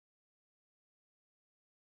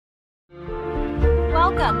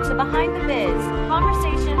Welcome to Behind the Biz,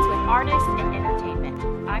 conversations with artists and entertainment.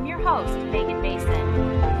 I'm your host, Megan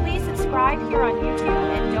Mason. Please subscribe here on YouTube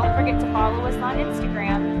and don't forget to follow us on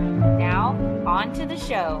Instagram. Now, on to the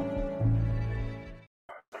show.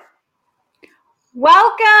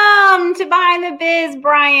 Welcome to Behind the Biz,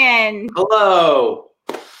 Brian. Hello.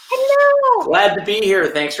 Hello. Glad to be here.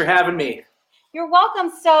 Thanks for having me. You're welcome.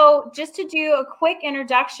 So just to do a quick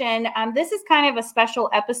introduction, this is kind of a special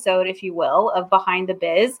episode, if you will, of Behind the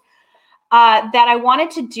Biz that I wanted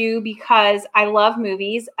to do because I love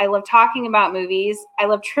movies. I love talking about movies. I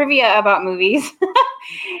love trivia about movies.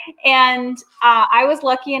 And I was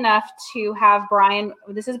lucky enough to have Brian.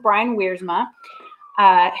 This is Brian Wiersma,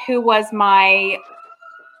 who was my,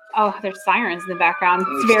 oh, there's sirens in the background.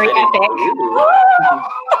 It's very epic.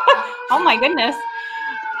 Oh my goodness.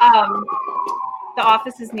 The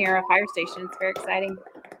office is near a fire station. It's very exciting.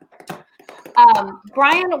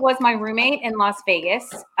 Brian was my roommate in Las Vegas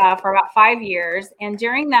for about 5 years. And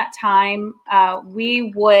during that time,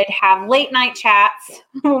 we would have late night chats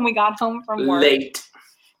when we got home from work. Late.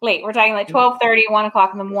 We're talking like 12:30, 1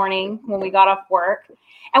 o'clock in the morning when we got off work.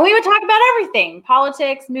 And we would talk about everything,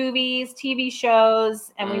 politics, movies, TV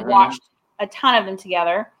shows, and we watched a ton of them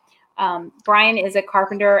together. Brian is a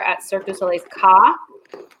carpenter at Cirque du Soleil's Ka.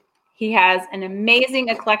 He has an amazing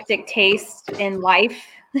eclectic taste in life.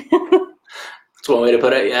 That's one way to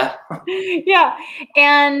put it, yeah. Yeah.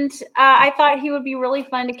 And I thought he would be really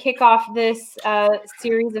fun to kick off this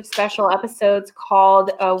series of special episodes called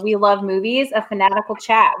We Love Movies, a fanatical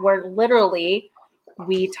chat, where literally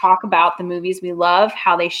we talk about the movies we love,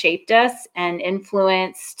 how they shaped us and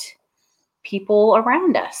influenced people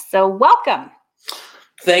around us. So welcome.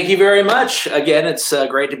 Thank you very much. Again, it's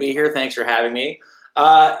great to be here. Thanks for having me.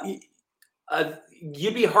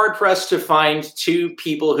 You'd be hard-pressed to find two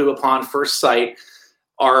people who, upon first sight,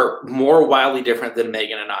 are more wildly different than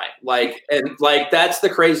Megan and I. That's the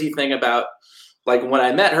crazy thing about, like, when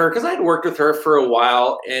I met her, because I'd worked with her for a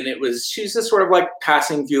while, and she's just sort of like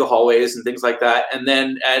passing through the hallways and things like that. And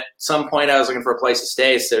then at some point, I was looking for a place to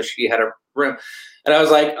stay, so she had a room. And I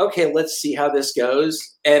was like, okay, let's see how this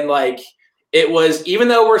goes. And, like, it was, even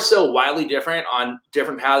though we're so wildly different on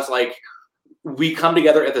different paths, like, we come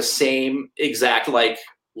together at the same exact, like,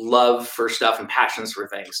 love for stuff and passions for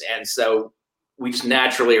things. And so we just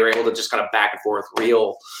naturally are able to just kind of back and forth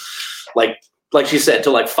real, like she said,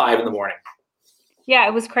 till like 5 a.m. Yeah,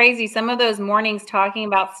 it was crazy. Some of those mornings talking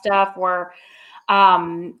about stuff were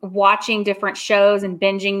watching different shows and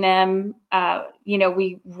binging them.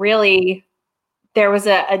 There was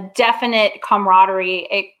a definite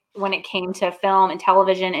camaraderie when it came to film and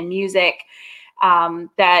television and music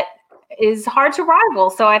that is hard to rival.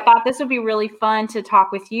 So I thought this would be really fun to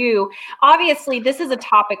talk with you. Obviously, this is a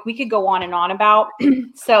topic we could go on and on about.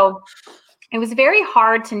 So it was very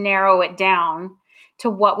hard to narrow it down to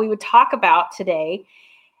what we would talk about today.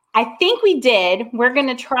 I think we did. We're going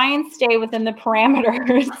to try and stay within the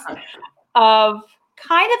parameters of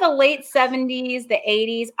kind of the late 70s, the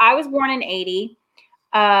 80s. I was born in 80.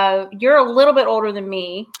 You're a little bit older than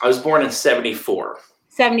me. I was born in 74.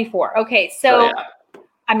 74. Okay. So, yeah.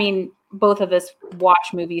 I mean, both of us watch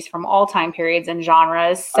movies from all time periods and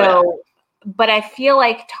genres. So, but I feel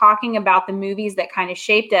like talking about the movies that kind of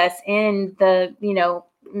shaped us in the,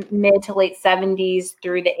 mid to late 70s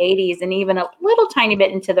through the 80s and even a little tiny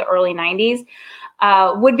bit into the early 90s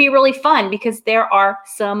would be really fun because there are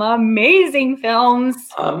some amazing films.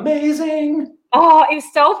 Amazing. Oh, it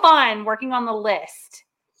was so fun working on the list,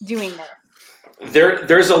 doing this.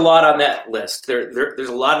 There's a lot on that list. There's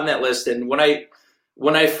a lot on that list. And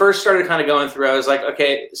when I first started kind of going through, I was like,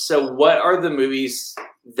 okay, so what are the movies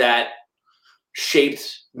that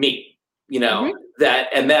shaped me?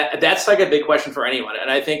 That's like a big question for anyone. And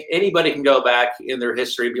I think anybody can go back in their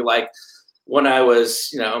history and be like, when I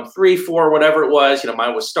was, 3, 4, whatever it was,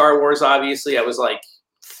 mine was Star Wars, obviously. I was like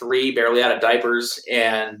 3, barely out of diapers.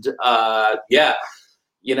 And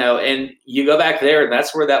and you go back there and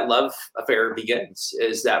that's where that love affair begins,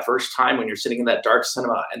 is that first time when you're sitting in that dark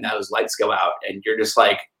cinema and those lights go out and you're just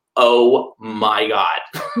like, oh my God,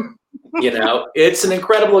 it's an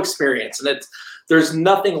incredible experience. And there's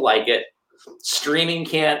nothing like it. Streaming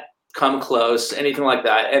can't come close, anything like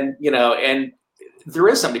that. And, and there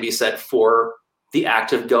is something to be said for the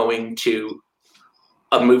act of going to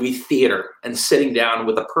a movie theater and sitting down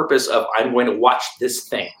with the purpose of, I'm going to watch this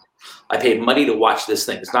thing. I paid money to watch this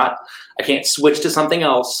thing. It's not, I can't switch to something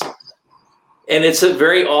else. And it's a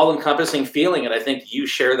very all-encompassing feeling. And I think you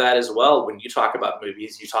share that as well. When you talk about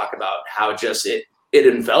movies, you talk about how just it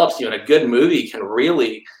envelops you, and a good movie can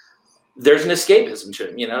really there's an escapism to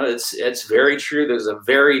it. It's very true. There's a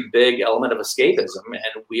very big element of escapism,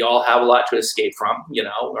 and we all have a lot to escape from,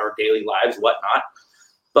 our daily lives, whatnot.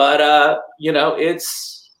 But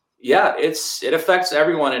it affects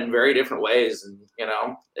everyone in very different ways, and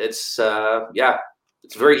it's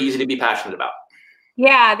very easy to be passionate about.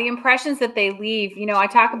 Yeah, the impressions that they leave. I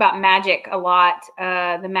talk about magic a lot,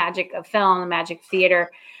 the magic of film, the magic of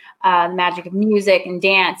theater, the magic of music and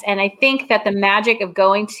dance. And I think that the magic of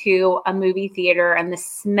going to a movie theater and the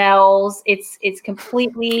smells, it's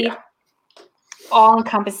completely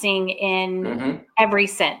all-encompassing in every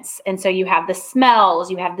sense. And so you have the smells,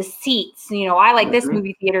 you have the seats. I like this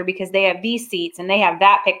movie theater because they have these seats and they have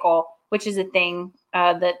that pickle, which is a thing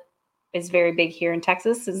that is very big here in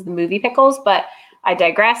Texas, is the movie pickles. But I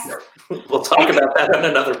digress. We'll talk about that on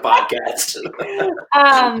another podcast.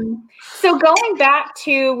 So going back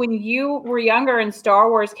to when you were younger and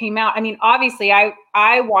Star Wars came out, I mean, obviously I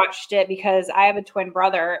watched it because I have a twin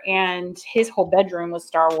brother and his whole bedroom was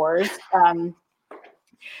Star Wars.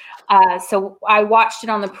 So I watched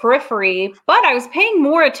it on the periphery, but I was paying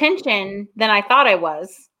more attention than I thought I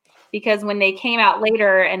was, because when they came out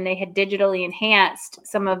later and they had digitally enhanced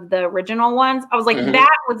some of the original ones, I was like,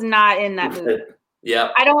 that was not in that movie. Yeah.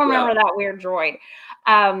 I don't remember that weird droid.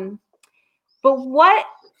 But what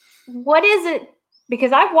is it?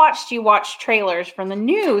 Because I've watched you watch trailers from the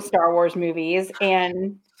new Star Wars movies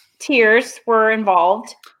and tears were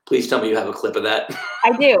involved. Please tell me you have a clip of that.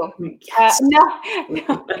 I do. No,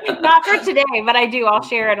 not for today, but I do. I'll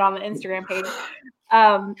share it on the Instagram page.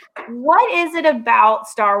 What is it about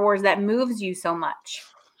Star Wars that moves you so much?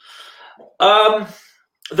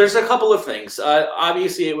 There's a couple of things.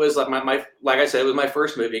 Obviously, it was like like I said, it was my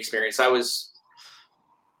first movie experience. I was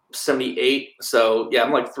 78, so yeah,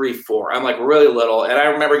 I'm like 3, 4. I'm like really little, and I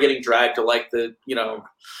remember getting dragged to like the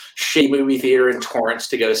shitty movie theater in Torrance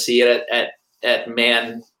to go see it at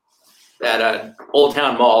Old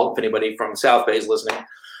Town Mall. If anybody from South Bay is listening,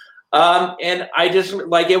 and I just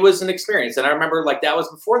like it was an experience. And I remember like that was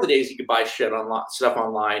before the days you could buy stuff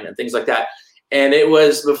online and things like that. And it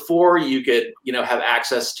was before you could, have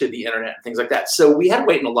access to the internet and things like that. So we had to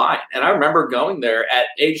wait in a line. And I remember going there at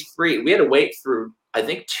age 3. We had to wait through, I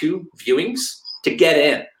think, 2 viewings to get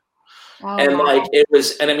in. Oh, and like it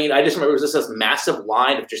was, and I mean, I just remember it was just this massive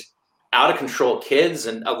line of just out of control kids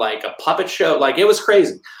and like a puppet show. Like it was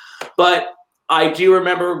crazy. But I do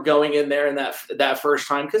remember going in there and that first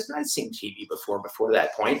time, because I'd seen TV before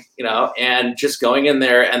that point, and just going in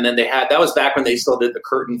there, and then that was back when they still did the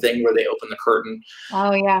curtain thing where they opened the curtain.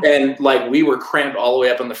 Oh yeah. And like we were crammed all the way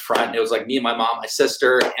up in the front, and it was like me and my mom, my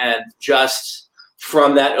sister, and just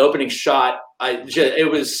from that opening shot, it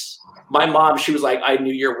was my mom. She was like, I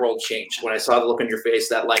knew your world changed when I saw the look on your face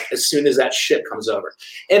that like as soon as that shit comes over,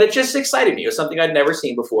 and it just excited me. It was something I'd never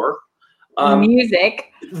seen before. Music.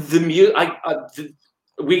 We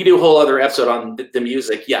could do a whole other episode on the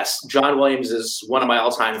music. Yes, John Williams is one of my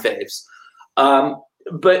all-time faves.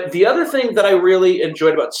 But the other thing that I really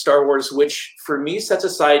enjoyed about Star Wars, which for me sets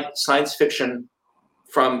aside science fiction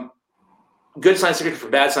from good science fiction from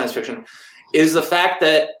bad science fiction, is the fact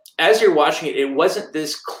that as you're watching it, it wasn't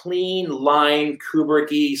this clean line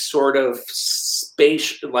Kubrick-y sort of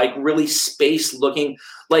space, like really space looking,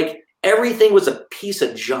 like everything was a piece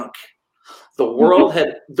of junk. The world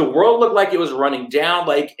looked like it was running down,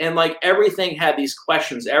 and everything had these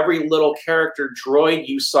questions. Every little character droid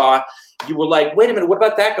you saw, you were like, wait a minute, what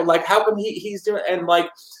about that guy? Like, how come he's doing? And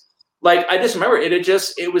like I just remember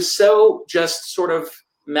it was so just sort of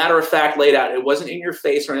matter of fact laid out. It wasn't in your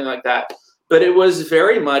face or anything like that, but it was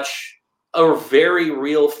very much a very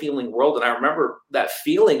real feeling world. And I remember that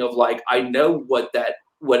feeling of like, I know what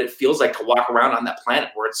it feels like to walk around on that planet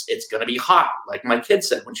where it's going to be hot. Like my kid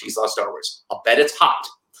said when she saw Star Wars, I'll bet it's hot.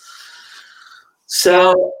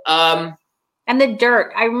 So, and the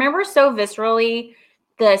dirt, I remember so viscerally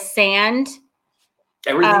the sand.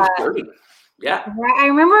 Everything's dirty. Yeah. I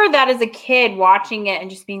remember that as a kid watching it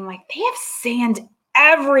and just being like, they have sand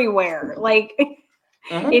everywhere. Like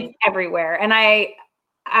it's everywhere. And I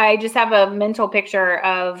just have a mental picture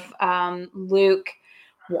of Luke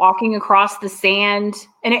walking across the sand,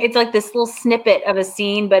 and it's like this little snippet of a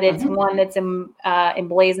scene, but it's one that's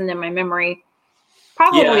emblazoned in my memory.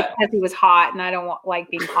 Probably because he was hot, and I don't like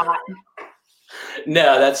being hot.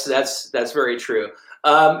 No, that's very true.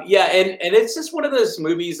 And it's just one of those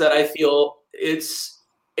movies that I feel it's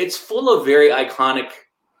full of very iconic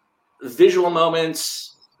visual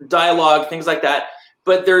moments, dialogue, things like that.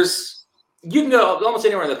 But you can go almost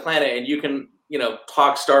anywhere on the planet, and you can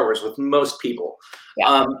talk Star Wars with most people.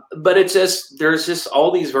 Yeah. But there's just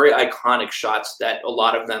all these very iconic shots that a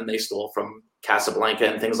lot of them they stole from Casablanca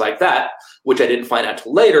and things like that, which I didn't find out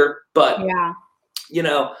till later. But Yeah. you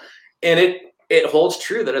know, and it holds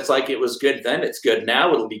true that it's like it was good then, it's good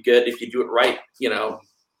now, it'll be good if you do it right, you know,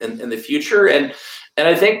 in the future. And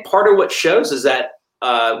I think part of what shows is that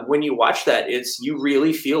when you watch that, it's you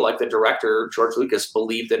really feel like the director George Lucas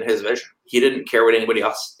believed in his vision. He didn't care what anybody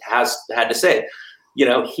else had to say. You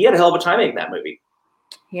know, he had a hell of a time making that movie.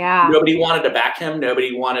 Yeah. Nobody wanted to back him.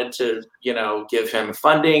 Nobody wanted to, you know, give him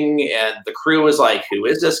funding. And the crew was like, who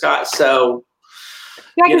is this guy? So,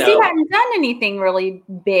 yeah, because he hadn't done anything really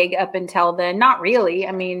big up until then. Not really.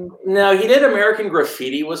 I mean. No, he did American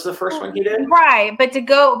Graffiti was the first one he did. Right. But to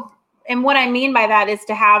go, and what I mean by that is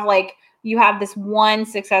to have like, you have this one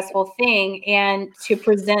successful thing and to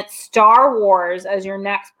present Star Wars as your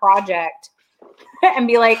next project. And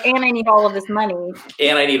be like, and I need all of this money.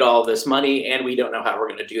 And I need all of this money, and we don't know how we're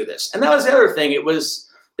going to do this. And that was the other thing. It was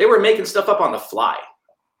they were making stuff up on the fly.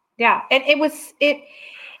 Yeah, and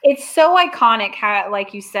it's so iconic how,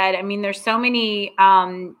 like you said, I mean, there's so many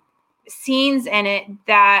scenes in it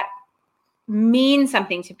that mean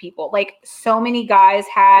something to people. Like so many guys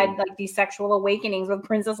had like these sexual awakenings with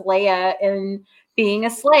Princess Leia and being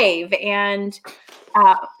a slave, and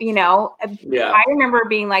you know, yeah. I remember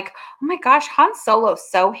being like, oh my gosh, Han Solo's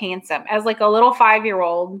so handsome as like a little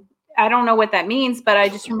 5-year-old. I don't know what that means, but I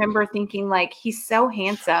just remember thinking like, he's so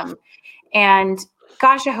handsome. And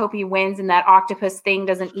gosh, I hope he wins and that octopus thing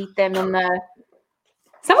doesn't eat them. And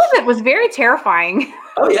some of it was very terrifying.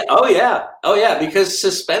 Oh yeah. Oh yeah. Oh yeah. Because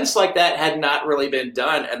suspense like that had not really been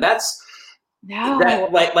done. And that's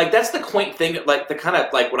that's the quaint thing, like the kind of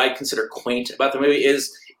like what I consider quaint about the movie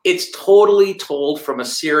is it's totally told from a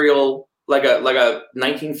serial, like a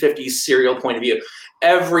 1950s serial point of view.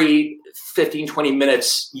 Every 15, 20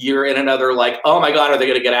 minutes, you're in another like, oh my God, are they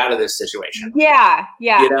going to get out of this situation? Yeah,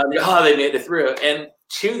 yeah. You know, oh, they made it through. And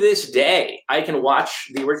to this day, I can watch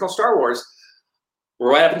the original Star Wars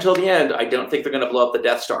right up until the end. I don't think they're going to blow up the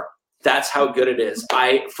Death Star. That's how good it is.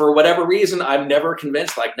 For whatever reason, I'm never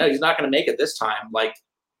convinced, like, no, he's not going to make it this time. Like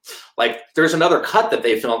there's another cut that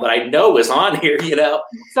they filmed that I know is on here, you know,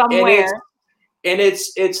 somewhere. And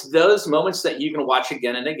it's those moments that you can watch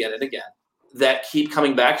again and again and again that keep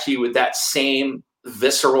coming back to you with that same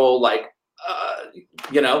visceral, like,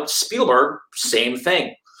 you know, Spielberg, same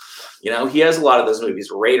thing. You know, he has a lot of those movies.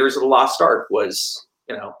 Raiders of the Lost Ark was,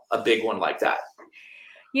 you know, a big one like that.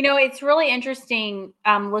 You know, it's really interesting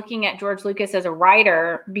looking at George Lucas as a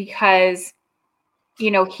writer because, you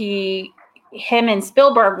know, him and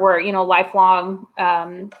Spielberg were, you know, lifelong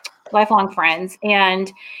friends,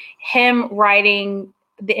 and him writing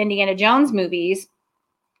the Indiana Jones movies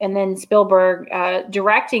and then Spielberg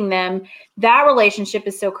directing them, that relationship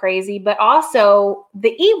is so crazy. But also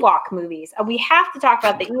the Ewok movies. We have to talk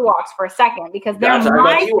about the Ewoks for a second because they're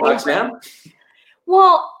my Ewoks, man.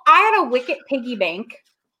 Well, I had a Wicket piggy bank.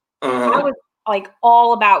 I was like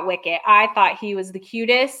all about Wicket. I thought he was the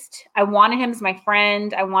cutest. I wanted him as my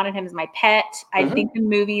friend. I wanted him as my pet. I think the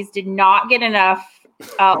movies did not get enough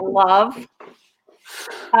love.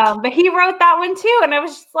 But he wrote that one too. And I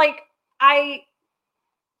was just like, I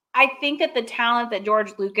think that the talent that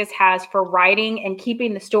George Lucas has for writing and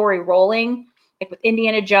keeping the story rolling, like with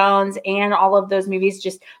Indiana Jones and all of those movies,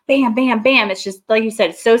 just bam, bam, bam. It's just, like you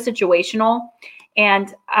said, it's so situational.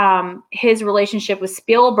 And his relationship with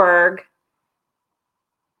Spielberg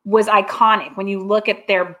was iconic when you look at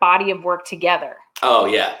their body of work together. Oh,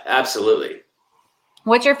 yeah, absolutely.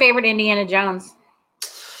 What's your favorite Indiana Jones?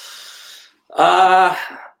 Of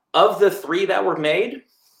the three that were made?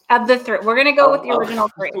 Of the three. We're going to go with the original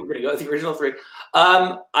three. We're going to go with the original three.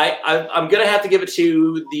 I'm going to have to give it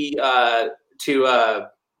to the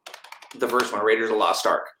first one, Raiders of the Lost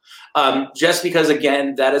Ark. Just because,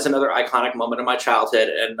 again, that is another iconic moment in my childhood,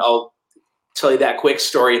 and I'll tell you that quick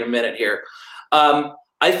story in a minute here.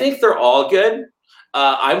 I think they're all good.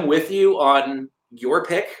 I'm with you on your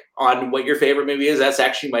pick on what your favorite movie is. That's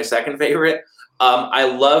actually my second favorite. I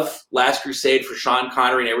love Last Crusade for Sean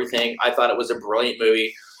Connery and everything. I thought it was a brilliant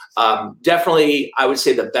movie. Definitely, I would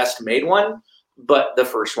say the best made one, but the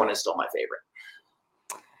first one is still my favorite.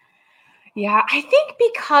 Yeah, I think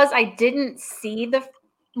because I didn't see the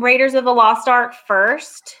Raiders of the Lost Ark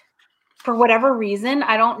first, for whatever reason,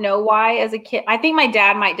 I don't know why as a kid. I think my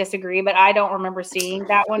dad might disagree, but I don't remember seeing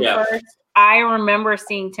that one first. I remember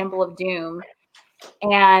seeing Temple of Doom,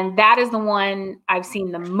 and that is the one I've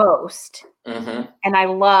seen the most. And I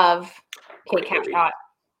love Kate Capshaw.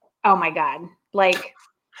 Oh my God. Like,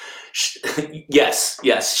 yes.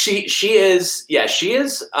 She is. Yeah, she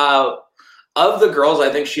is. Of the girls, I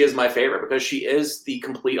think she is my favorite because she is the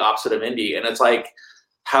complete opposite of Indy. And it's like,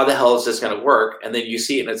 how the hell is this going to work? And then you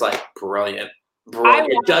see it and it's like, brilliant.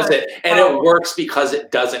 It does it. And it works because it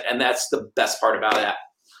doesn't. And that's the best part about that.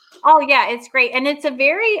 Oh yeah, it's great. And it's a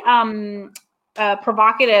very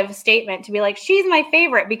provocative statement to be like, she's my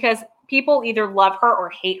favorite, because people either love her or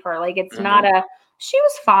hate her. Like, it's not she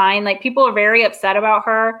was fine. Like, people are very upset about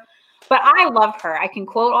her, but I loved her. I can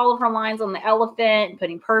quote all of her lines on the elephant,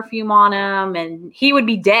 putting perfume on him, and he would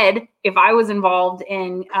be dead if I was involved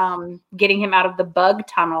in getting him out of the bug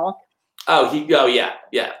tunnel. Oh, yeah.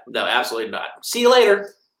 No, absolutely not. See you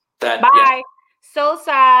later. Bye. Yeah. So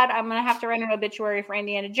sad. I'm going to have to write an obituary for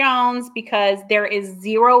Indiana Jones, because there is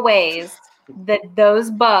zero ways that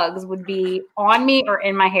those bugs would be on me or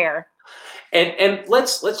in my hair. And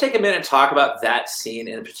let's take a minute and talk about that scene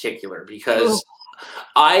in particular, because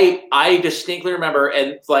I distinctly remember,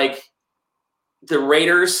 and like, the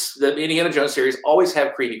Raiders, the Indiana Jones series always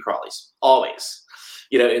have creepy crawlies, always,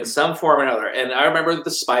 in some form or another. And I remember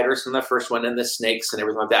the spiders from the first one and the snakes and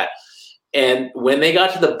everything like that. And when they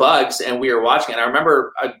got to the bugs and we were watching it, I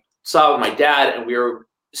remember I saw it with my dad, and we were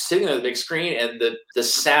sitting on the big screen, and the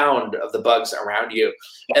sound of the bugs around you.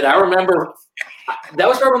 And I remember that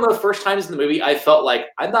was probably one of the first times in the movie I felt like,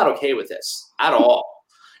 I'm not okay with this at all.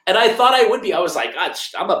 And I thought I would be. I was like, God,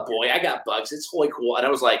 I'm a boy. I got bugs. It's totally cool. And I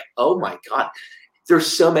was like, oh my God, there's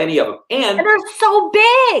so many of them. And they're so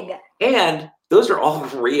big. And those are all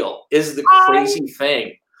real, is the crazy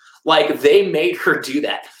thing. Like, they made her do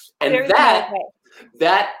that. And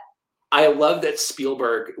that I love that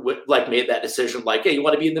Spielberg made that decision. Like, hey, you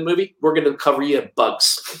want to be in the movie? We're going to cover you in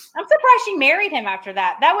bugs. I'm surprised she married him after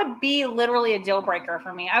that. That would be literally a deal breaker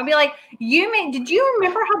for me. I would be like, did you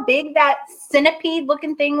remember how big that centipede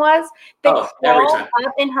looking thing was that crawled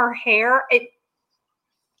up in her hair?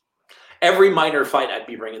 Every minor fight, I'd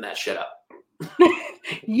be bringing that shit up.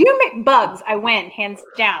 You make bugs. I win, hands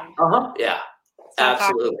down. Yeah. So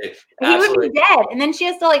absolutely. He would be dead. And then she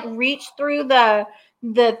has to like reach through the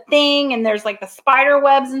thing, and there's like the spider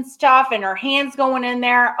webs and stuff, and her hands going in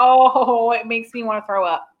there. Oh, it makes me want to throw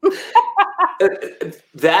up.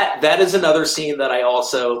 That is another scene that I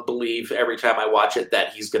also believe every time I watch it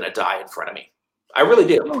that he's going to die in front of me. I really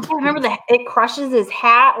do. I remember it crushes his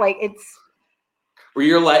hat. Like, it's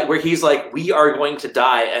where he's like, we are going to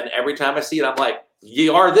die. And every time I see it, I'm like,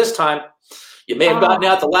 you are this time. You may have gotten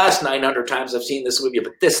out the last 900 times I've seen this movie,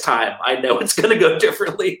 but this time I know it's going to go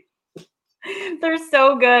differently. They're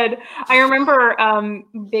so good. I remember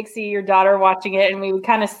Bixie, your daughter, watching it, and we would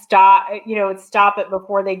kind of stop it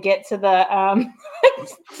before they get to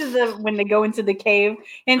the when they go into the cave.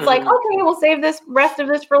 And it's like, okay, we'll save this rest of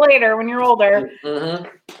this for later when you're older. Mm-hmm.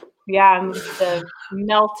 Yeah, and the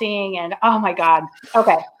melting, and oh my God.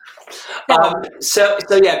 Okay. So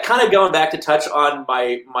yeah, kind of going back to touch on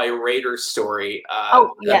my Raiders story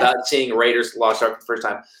about seeing Raiders Lost Ark for the first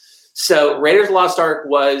time. So Raiders Lost Ark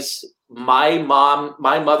was my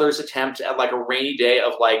mother's attempt at like a rainy day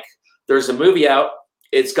of like, there's a movie out.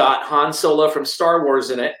 It's got Han Solo from Star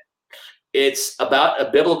Wars in it. It's about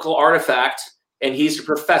a biblical artifact, and he's a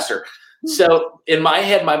professor. So in my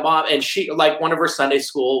head, my mom, and she, like, one of her Sunday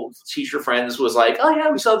school teacher friends was like, oh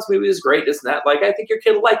yeah, we saw this movie. It's great. This and that. Like, I think your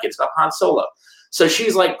kid will like it. It's about Han Solo. So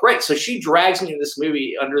she's like, great. So she drags me to this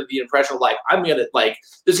movie under the impression of like, I'm going to like,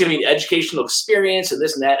 this is going to be an educational experience and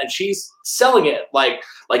this and that. And she's selling it like,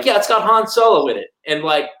 yeah, it's got Han Solo in it. And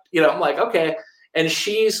like, I'm like, okay. And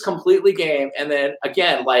she's completely game. And then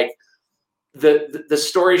again, like the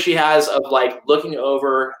story she has of like looking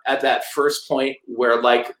over at that first point where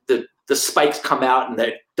like the spikes come out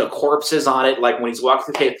and the corpse is on it, like when he's walking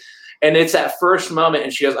through the cave. And it's that first moment.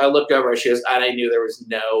 And she goes, I looked over and she goes, and I knew there was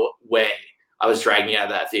no way I was dragging out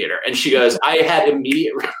of that theater. And she goes, I had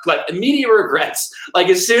immediate regrets. Like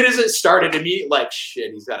as soon as it started, immediate, like,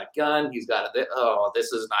 shit, he's got a gun. He's got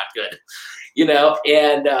this is not good,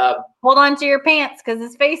 and hold on to your pants, because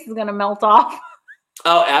his face is going to melt off.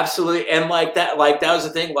 Oh, absolutely. And that was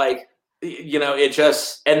the thing, like, it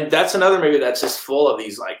just, and that's another movie that's just full of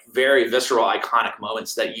these like very visceral, iconic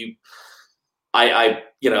moments that I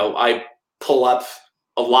pull up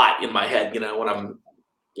a lot in my head, when I'm,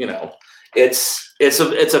 it's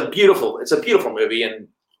a beautiful movie, and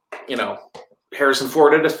Harrison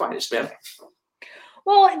Ford at his finest, man.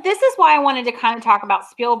 Well, this is why I wanted to kind of talk about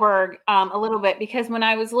Spielberg a little bit, because when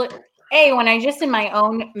I was when I just in my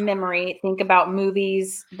own memory think about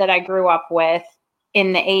movies that I grew up with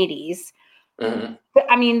in the 80s, mm-hmm.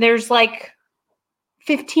 I mean, there's like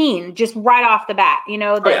 15 just right off the bat,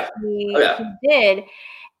 that he did.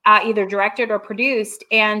 Either directed or produced.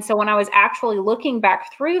 And so when I was actually looking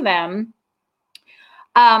back through them,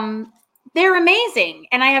 they're amazing.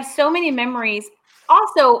 And I have so many memories.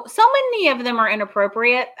 Also, so many of them are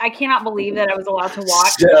inappropriate. I cannot believe that I was allowed to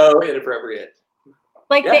watch. So inappropriate.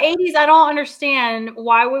 Like the 80s, I don't understand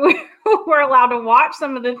why we were allowed to watch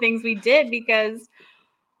some of the things we did because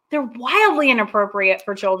they're wildly inappropriate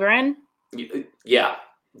for children. Yeah,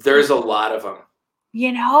 there's a lot of them.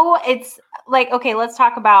 You know, it's like, okay, let's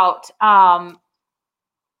talk about,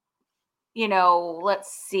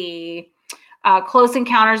 let's see, Close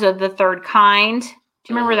Encounters of the Third Kind. Do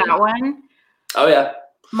you remember that one? Oh, yeah.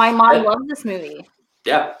 My mom loves this movie.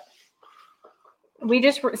 Yeah. We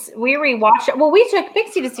rewatched it. Well, we took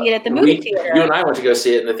Pixie to see it at the movie theater. You and I went to go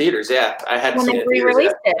see it in the theaters. Yeah, I had when seen they it.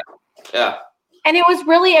 Re-released it. Yeah, and it was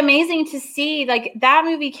really amazing to see. Like that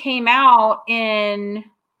movie came out in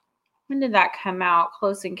when did that come out?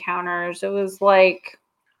 Close Encounters. It was like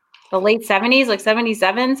the late 70s, like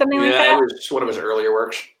 77, something like that. Yeah, it was one of his earlier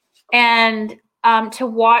works. And to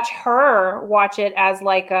watch her watch it as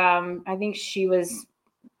like I think she was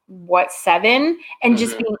 7 and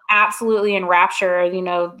just being absolutely in rapture,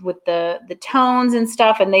 with the tones and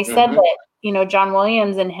stuff. And they said that, John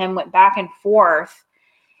Williams and him went back and forth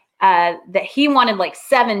that he wanted like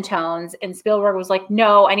 7 tones and Spielberg was like,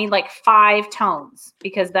 no, I need like 5 tones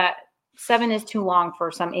because that 7 is too long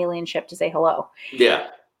for some alien ship to say hello. Yeah.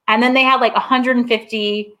 And then they had like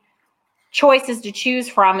 150 choices to choose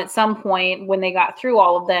from at some point when they got through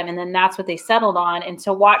all of them. And then that's what they settled on. And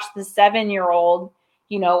to watch the 7-year-old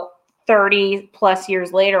 30 plus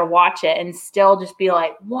years later, watch it and still just be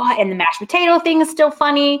like, what? And the mashed potato thing is still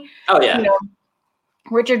funny. Oh, yeah.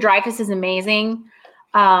 Richard Dreyfuss is amazing.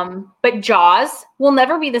 But Jaws will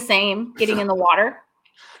never be the same getting in the water.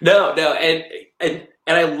 No. And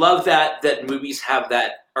I love that movies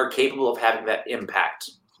are capable of having that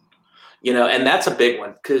impact, and that's a big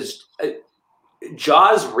one because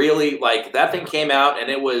Jaws really, like, that thing came out and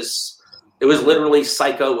it was literally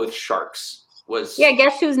Psycho with sharks.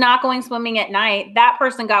 Guess who's not going swimming at night? That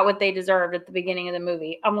person got what they deserved at the beginning of the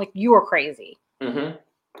movie. I'm like, you are crazy. Mm-hmm.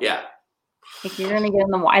 Yeah. Like, you're going to get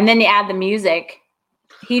in the water. And then you add the music.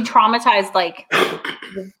 He traumatized, like,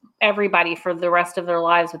 everybody for the rest of their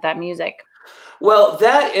lives with that music. Well,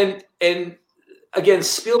 that and again,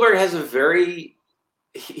 Spielberg has a very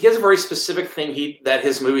specific thing that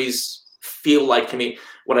his movies feel like to me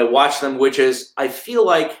when I watch them, which is I feel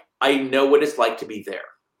like I know what it's like to be there.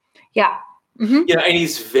 Yeah. Mm-hmm. And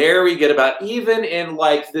he's very good about, even in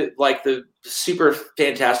like the super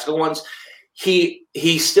fantastical ones, he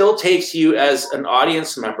still takes you as an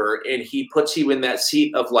audience member and he puts you in that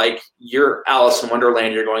seat of like, you're Alice in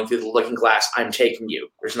Wonderland, you're going through the looking glass, I'm taking you.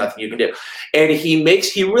 There's nothing you can do. And he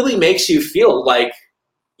really makes you feel like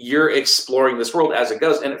you're exploring this world as it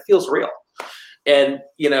goes, and it feels real. And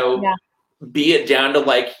be it down to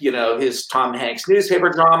like, his Tom Hanks newspaper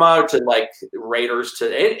drama to like Raiders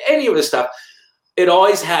to any of this stuff, it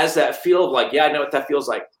always has that feel of like, yeah, I know what that feels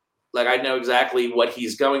like. Like, I know exactly what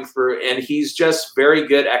he's going through, and he's just very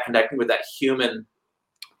good at connecting with that human,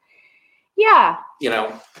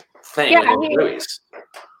 thing in the movies.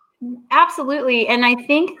 Absolutely. And I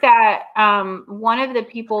think that one of the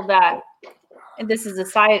people that, and this is a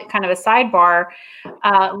sidebar,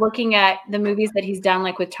 looking at the movies that he's done,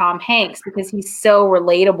 like with Tom Hanks, because he's so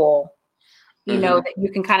relatable, that you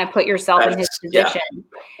can kind of put yourself in his position.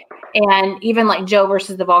 Yeah. And even like Joe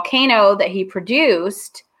versus the Volcano that he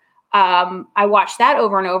produced, I watched that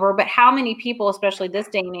over and over. But how many people, especially this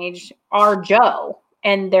day and age, are Joe?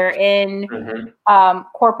 And they're in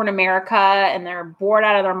corporate America and they're bored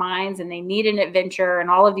out of their minds and they need an adventure and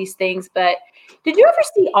all of these things. But did you ever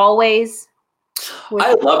see Always?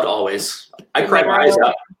 I loved Always. I cried my eyes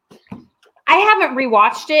out. I haven't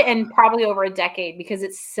rewatched it in probably over a decade because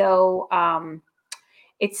it's so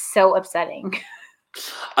upsetting.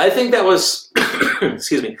 I think that was,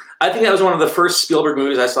 excuse me. I think that was one of the first Spielberg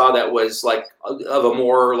movies I saw that was like of a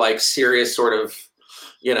more like serious sort of,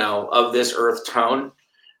 of this earth tone.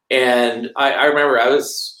 And I remember I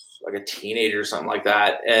was like a teenager or something like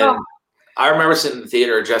that. And I remember sitting in the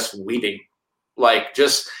theater just weeping, like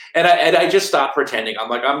and I just stopped pretending. I'm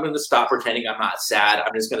like, I'm going to stop pretending I'm not sad.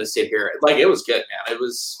 I'm just going to sit here. Like, it was good, man. It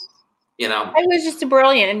was, It was just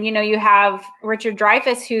brilliant. And, you have Richard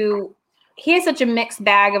Dreyfuss, who he has such a mixed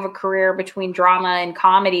bag of a career between drama and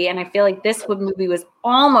comedy. And I feel like this movie was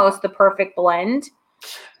almost the perfect blend.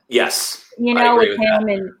 Yes. With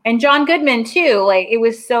him and John Goodman too. Like, it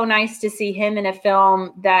was so nice to see him in a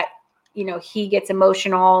film that, he gets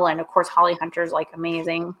emotional. And of course, Holly Hunter's like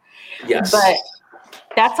amazing. Yes. But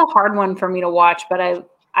that's a hard one for me to watch, but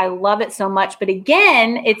I love it so much. But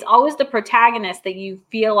again, it's always the protagonist that you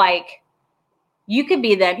feel like you could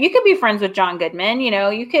be them. You could be friends with John Goodman,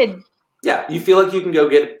 you could. Yeah. You feel like you can go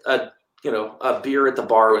get a a beer at the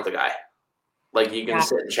bar with a guy. Like you can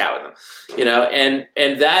sit and chat with them, and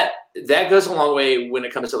that goes a long way when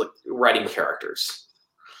it comes to like writing characters.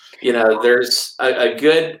 There's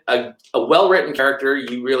a well-written character.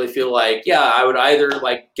 You really feel like, yeah, I would either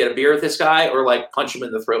like get a beer with this guy or like punch him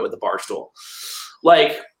in the throat with a bar stool.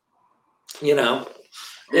 Like, if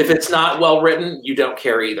it's not well written, you don't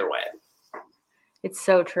care either way. It's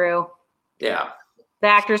so true. Yeah. The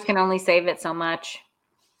actors can only save it so much.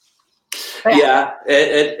 Yeah,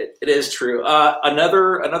 it is true.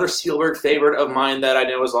 Another Spielberg favorite of mine that I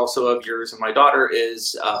know is also of yours and my daughter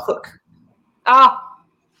is Hook. Oh,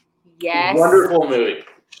 yes. Wonderful movie.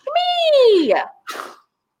 Me.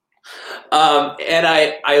 And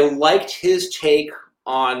I liked his take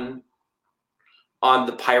on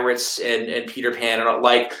the pirates and Peter Pan, and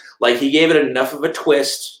like he gave it enough of a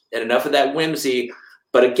twist and enough of that whimsy.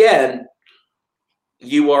 But again,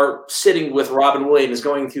 you are sitting with Robin Williams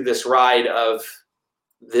going through this ride of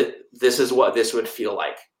this is what this would feel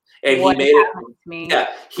like. And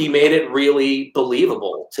he made it really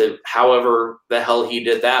believable to however the hell he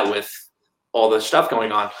did that with all the stuff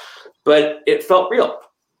going on. But it felt real.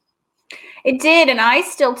 It did. And I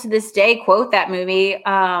still to this day quote that movie.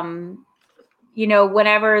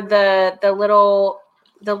 Whenever the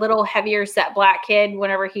little heavier set black kid,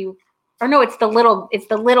 it's the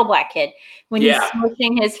little black kid when he's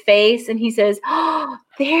smushing his face and he says, "Oh,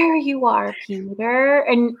 there you are, Peter."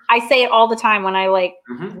 And I say it all the time when I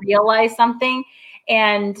realize something.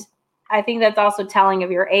 And I think that's also telling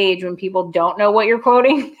of your age when people don't know what you're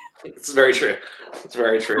quoting. It's very true. It's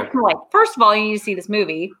very true. Like, first of all, you need to see this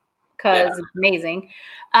movie because it's amazing.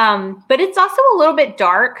 But it's also a little bit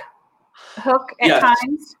dark. Hook at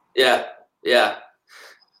times. Yeah.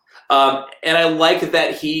 And I like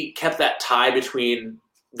that he kept that tie between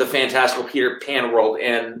the fantastical Peter Pan world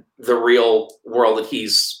and the real world that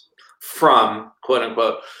he's from, quote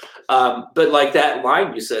unquote. But like that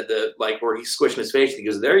line you said, where he's squishing his face, and he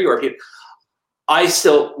goes, "There you are, Peter." I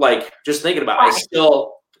still just thinking about it, I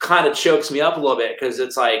still kind of chokes me up a little bit because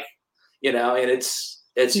it's like, and it's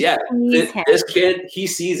this kid, he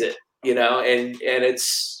sees it, and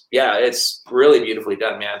it's really beautifully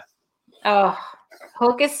done, man. Oh,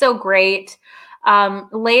 Hook is so great.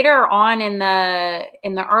 Later on in the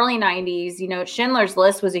early 90s, Schindler's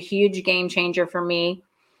List was a huge game changer for me.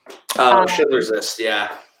 Schindler's List,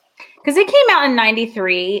 yeah. Because it came out in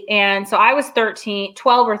 93, and so I was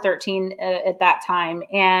 12 or 13 at that time.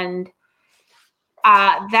 And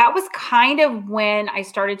that was kind of when I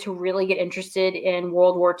started to really get interested in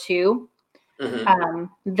World War II. Mm-hmm.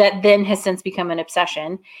 That then has since become an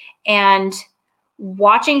obsession. And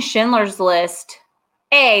watching Schindler's List,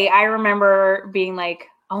 I remember being like,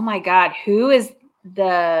 "Oh my God, who is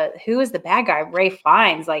the bad guy? Ralph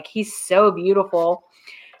Fiennes, like he's so beautiful."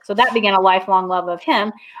 So that began a lifelong love of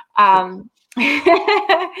him. But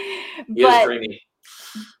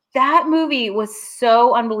that movie was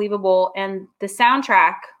so unbelievable, and the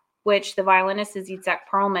soundtrack, which the violinist is Itzhak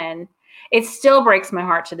Perlman, it still breaks my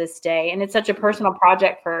heart to this day. And it's such a personal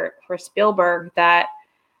project for Spielberg that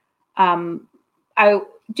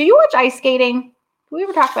do you watch ice skating? Do we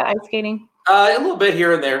ever talk about ice skating? A little bit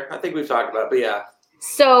here and there. I think we've talked about it, but yeah.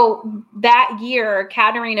 So that year,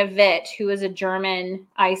 Katharina Witt, who is a German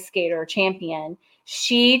ice skater champion,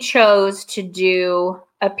 she chose to do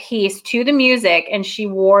a piece to the music, and she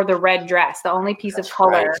wore the red dress, the only piece of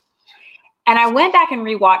color. Right. And I went back and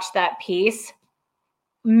rewatched that piece.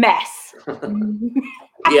 Mess.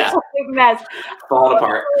 Yeah. Mess. Falling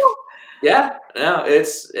apart. Yeah, no,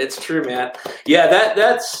 it's true, man. Yeah,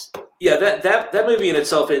 that movie in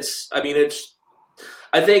itself,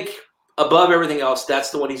 I think above everything else,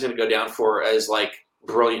 that's the one he's going to go down for as like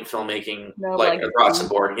brilliant filmmaking, across the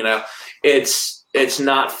board. It's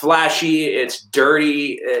not flashy, it's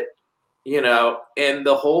dirty, and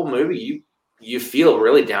the whole movie you feel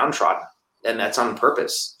really downtrodden, and that's on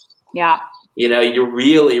purpose. Yeah. You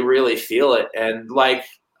really, really feel it. And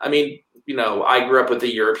I grew up with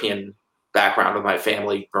the European background of my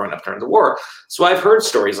family growing up during the war. So I've heard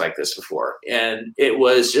stories like this before. And it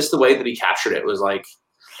was just the way that he captured it was like,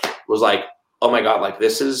 oh my God, like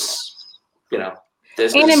this is,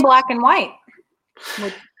 this and is, in black and white.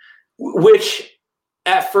 Which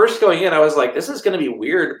at first going in, I was like, this is going to be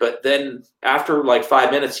weird. But then after like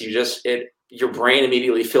 5 minutes, your brain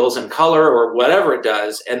immediately fills in color or whatever it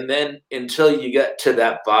does. And then until you get to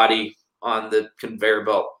that body on the conveyor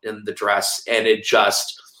belt in the dress, and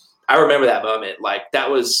I remember that moment. Like that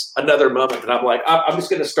was another moment that I'm like, I'm just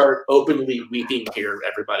going to start openly weeping here,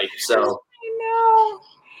 everybody. So I know.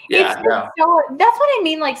 Yeah, that's what I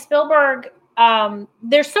mean. Like Spielberg,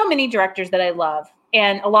 there's so many directors that I love.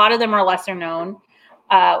 and a lot of them are lesser known,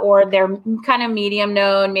 or they're kind of medium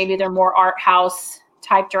known. Maybe they're more art house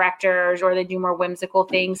type directors, or they do more whimsical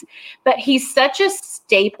things. But he's such a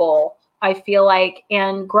staple, I feel like.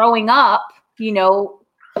 And growing up, you know,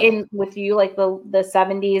 in with you, like the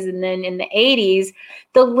 70s and then in the 80s,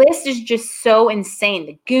 the list is just so insane.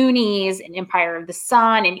 The Goonies and Empire of the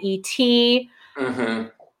Sun and E.T.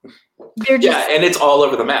 Mm-hmm. They're just, and it's all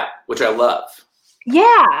over the map, which I love.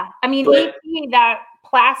 Yeah. I mean, But- E.T., that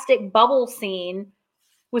plastic bubble scene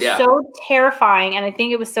was so terrifying. And I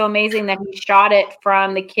think it was so amazing that he shot it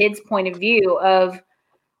from the kids' point of view of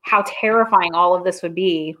how terrifying all of this would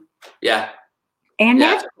be. Yeah. And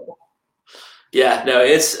magical. Yeah, no,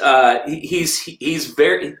 it's he's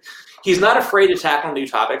not afraid to tackle new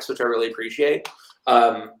topics, which I really appreciate.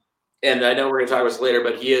 And I know we're going to talk about this later,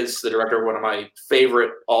 but he is the director of one of my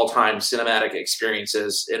favorite all-time cinematic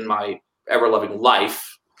experiences in my ever-loving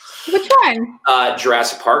life. Which one?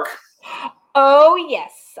 Jurassic Park. Oh,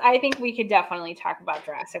 yes. I think we could definitely talk about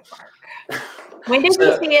Jurassic Park. When did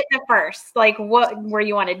you see it the first? Like, what were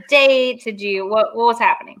you on a date? What was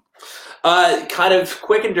happening? Kind of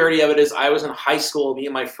quick and dirty of it is I was in high school. Me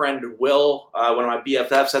and my friend Will, one of my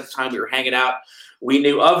BFFs at the time, we were hanging out. We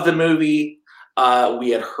knew of the movie. We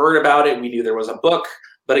had heard about it. We knew there was a book,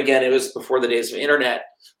 but again, it was before the days of internet.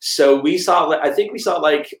 So we saw, I think we saw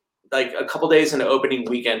like a couple days into opening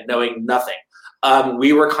weekend, knowing nothing.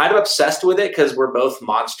 We were kind of obsessed with it because we're both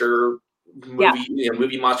monster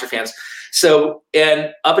movie monster fans. So,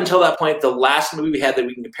 and up until that point, the last movie we had that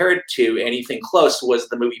we can compare it to anything close was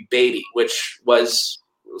the movie Baby, which was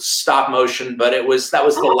stop motion, but that was the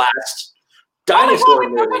last dinosaur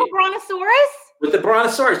movie. With the Brontosaurus? With the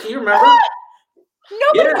Brontosaurus. Do you remember?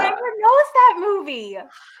 Nobody ever knows that movie.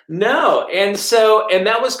 No. And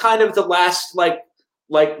that was kind of the last, like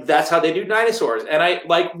that's how they do dinosaurs. And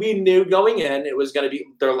we knew going in, it was going to be,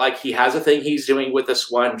 they're like, he has a thing he's doing with this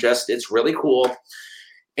one, it's really cool.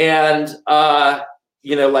 And,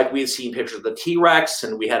 we had seen pictures of the T-Rex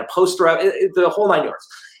and we had a poster of it, the whole 9 yards.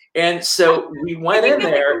 And so we went in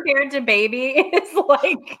there. Compared to Baby, it's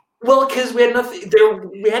like. Well, because we had nothing there,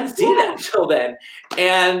 we hadn't seen that until then.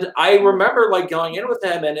 And I remember going in with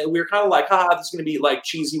him and we were kind of like, this is going to be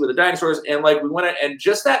cheesy with the dinosaurs. And we went in and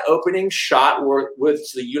just that opening shot with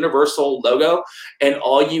the Universal logo and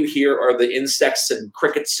all you hear are the insects and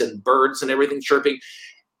crickets and birds and everything chirping.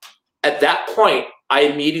 At that point, I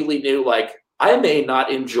immediately knew I may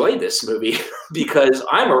not enjoy this movie because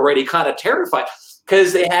I'm already kind of terrified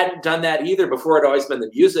because they hadn't done that either before. It'd always been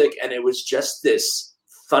the music and it was just this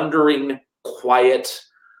thundering quiet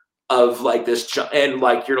of this, and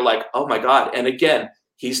you're like, oh my God. And again,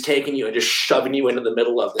 he's taking you and just shoving you into the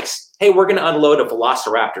middle of this. Hey, we're going to unload a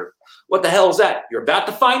velociraptor. What the hell is that? You're about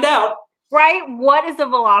to find out. Right? What is a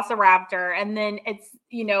velociraptor? And then it's,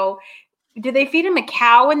 do they feed him a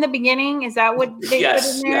cow in the beginning? Is that what they put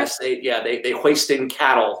in there? Yes. They hoist in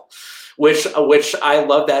cattle, which I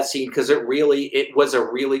love that scene because it was a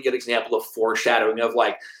really good example of foreshadowing of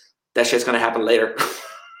that shit's going to happen later.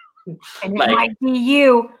 And it might be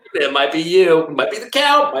you. It might be you. It might be the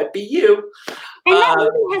cow. It might be you. And that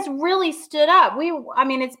movie has really stood up.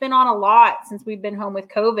 It's been on a lot since we've been home with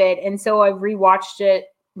COVID. And so I've rewatched it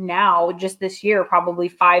now just this year, probably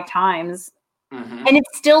 5 times. Mm-hmm. And it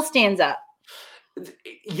still stands up.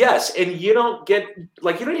 Yes. And you don't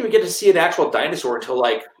even get to see an actual dinosaur until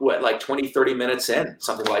 20, 30 minutes in,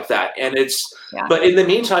 something like that. And but in the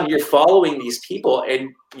meantime, you're following these people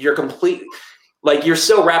and you're completely, you're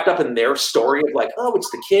so wrapped up in their story of it's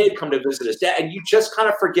the kid come to visit his dad. And you just kind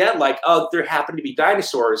of forget there happen to be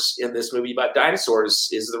dinosaurs in this movie, but dinosaurs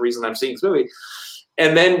is the reason I'm seeing this movie.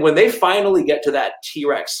 And then when they finally get to that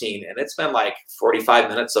T-Rex scene and it's been 45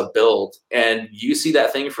 minutes of build and you see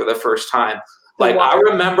that thing for the first time, I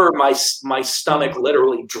remember my stomach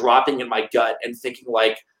literally dropping in my gut and thinking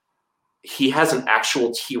he has an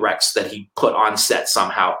actual T-Rex that he put on set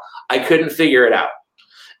somehow. I couldn't figure it out.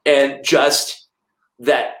 And just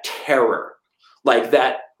that terror,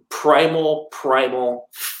 that primal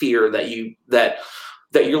fear that you're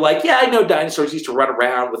I know dinosaurs used to run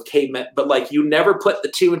around with cavemen, but you never put the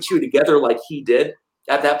 2 and 2 together like he did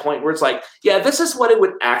at that point where it's this is what it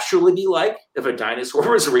would actually be like if a dinosaur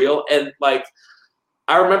was real. And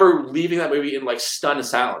I remember leaving that movie in stunned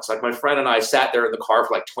silence. My friend and I sat there in the car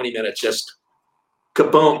for 20 minutes, just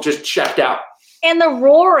kaboom, just checked out. And the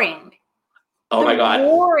roaring. Oh my God. The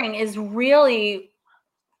roaring is really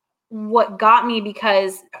what got me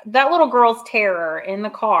because that little girl's terror in the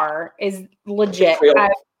car is legit.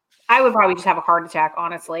 I would probably just have a heart attack,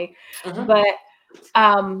 honestly. Mm-hmm. But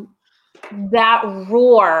that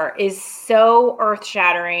roar is so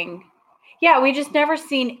earth-shattering. Yeah, we just never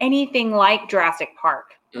seen anything like Jurassic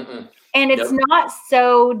Park. Mm-mm. And it's not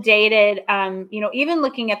so dated. Even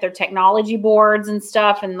looking at their technology boards and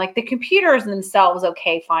stuff, and like the computers themselves,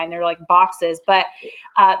 okay, fine, they're like boxes, but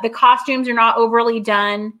the costumes are not overly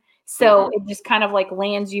done. So it just kind of like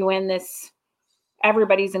lands you in this,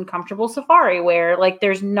 everybody's in comfortable safari wear. Like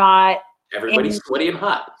there's not everybody's sweaty and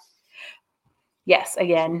hot. Yes,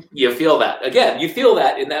 again. You feel that. Again, you feel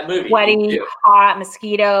that in that movie. Sweaty, hot,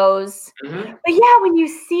 mosquitoes. Mm-hmm. But yeah, when you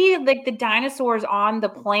see like the dinosaurs on the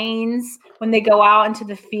plains, when they go out into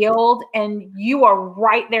the field and you are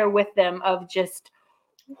right there with them of just,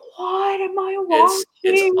 what am I watching?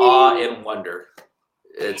 It's awe and wonder.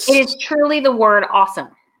 It is truly the word awesome.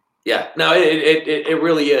 Yeah, no, it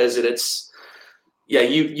really is. And it's, yeah,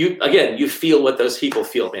 you feel what those people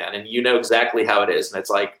feel, man. And you know exactly how it is. And it's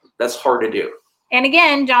like, that's hard to do. And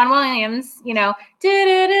again, John Williams, such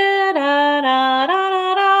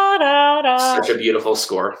a beautiful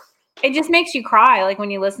score. It just makes you cry, like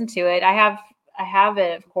when you listen to it. I have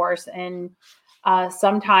it, of course, and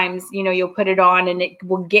sometimes you'll put it on and it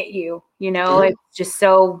will get you. It's just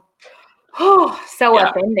so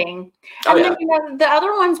offending. And then, the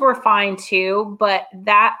other ones were fine too, but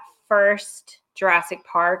that first Jurassic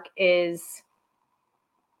Park is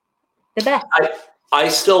the best. I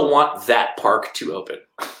still want that park to open.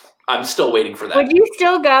 I'm still waiting for that. Would you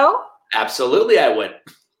still go? Absolutely, I would.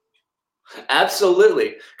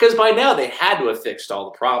 Absolutely. Because by now they had to have fixed all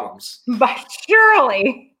the problems. But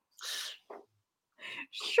surely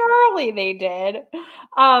they did.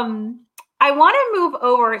 I want to move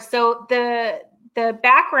over. So the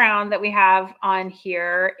background that we have on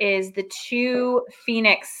here is the two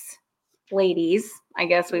Phoenix ladies, I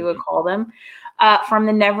guess we would call them. From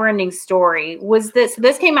the Neverending Story.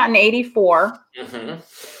 This came out in 1984.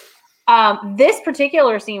 Mm-hmm. This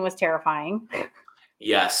particular scene was terrifying.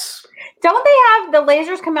 Yes. Don't they have the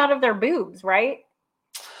lasers come out of their boobs, right?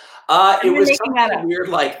 It was something weird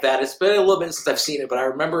like that. It's been a little bit since I've seen it, but I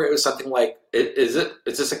remember it was something like, is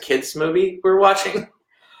this a kid's movie we're watching?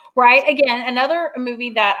 Right. Again, another movie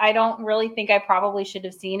that I don't really think I probably should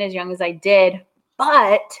have seen as young as I did,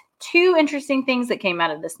 but two interesting things that came out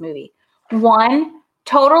of this movie. One,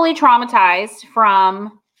 totally traumatized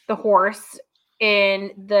from the horse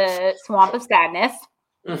in the Swamp of Sadness.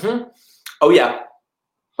 Mm-hmm. Oh, yeah.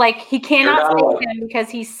 Like, he cannot save him because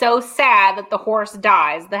he's so sad that the horse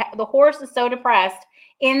dies. The horse is so depressed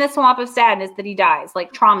in the Swamp of Sadness that he dies,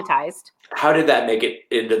 like traumatized. How did that make it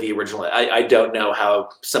into the original? I don't know how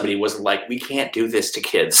somebody wasn't like, we can't do this to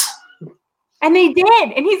kids. And they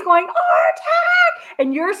did. And he's going, oh, attack!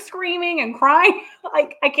 And you're screaming and crying.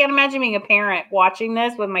 Like, I can't imagine being a parent watching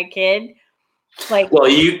this with my kid. Like, well,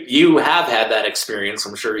 you have had that experience.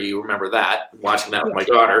 I'm sure you remember that, watching that with my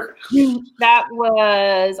daughter. That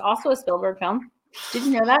was also a Spielberg film. Did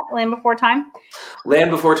you know that? Land Before Time?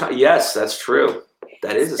 Land Before Time. Yes, that's true.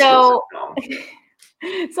 That is a Spielberg film.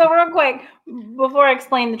 So real quick, before I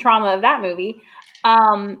explain the trauma of that movie,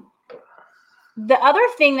 the other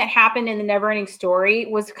thing that happened in the Neverending Story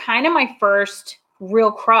was kind of my first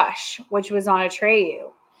real crush, which was on Atreyu.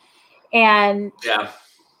 And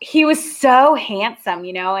he was so handsome,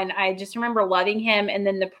 and I just remember loving him. And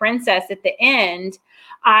then the princess at the end,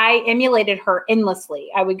 I emulated her endlessly.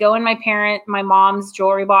 I would go in my mom's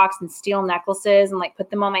jewelry box and steal necklaces and like put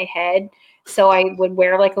them on my head. So I would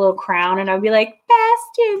wear like a little crown and I'd be like,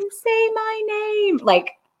 Bastion, say my name,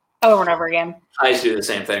 like over and over again. I used to do the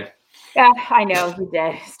same thing. Yeah, I know you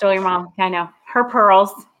did. Stole your mom. I know her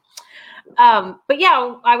pearls. But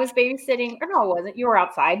yeah, I was babysitting. Or no, it wasn't. You were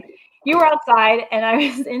outside. And I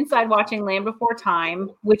was inside watching Land Before Time,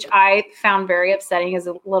 which I found very upsetting as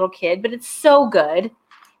a little kid, but it's so good.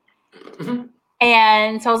 Mm-hmm.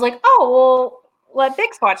 And so I was like, oh, well, let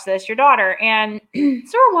Bix watch this, your daughter. And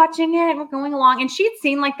so we're watching it. We're going along. And she'd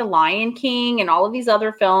seen like The Lion King and all of these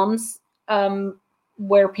other films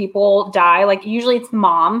where people die. Like usually it's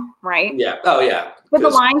mom, right? Yeah. Oh, yeah. But The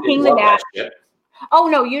Lion King, the dad. Oh,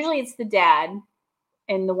 no, usually it's the dad.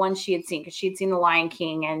 And the one she had seen, because she'd seen The Lion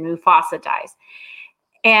King and Mufasa dies.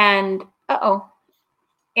 And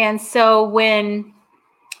and so when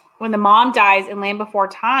the mom dies in Land Before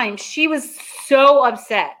Time, she was so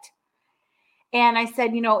upset. And I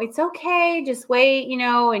said, it's okay, just wait,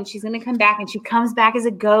 and she's going to come back. And she comes back as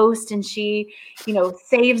a ghost and she,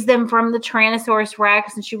 saves them from the Tyrannosaurus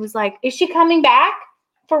Rex. And she was like, is she coming back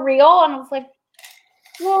for real? And I was like,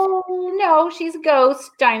 well, no, she's a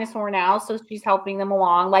ghost dinosaur now, so she's helping them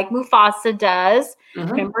along like Mufasa does.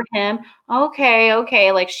 Mm-hmm. Remember him?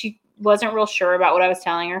 Okay. Like she wasn't real sure about what I was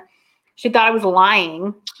telling her. She thought I was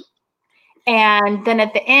lying. And then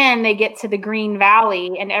at the end, they get to the Green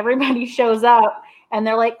Valley and everybody shows up and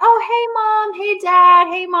they're like, oh, hey, mom, hey, dad,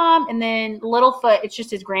 hey, mom. And then Littlefoot, it's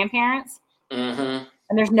just his grandparents. Mm-hmm.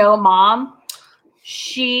 And there's no mom.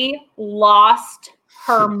 She lost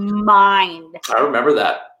her mind. I remember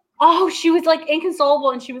that. Oh, she was like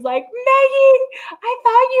inconsolable. And she was like, Maggie, I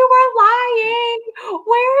thought you were lying.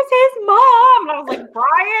 Where's his mom? And I was like,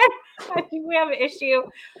 Brian, I think we have an issue.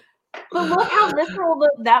 But look how visceral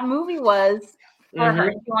that movie was for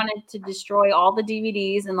her. She wanted to destroy all the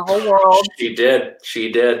DVDs in the whole world. She did.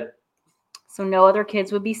 She did. So no other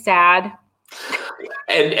kids would be sad.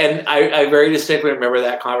 And I very distinctly remember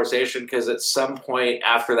that conversation because at some point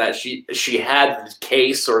after that, she had the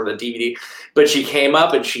case or the DVD, but she came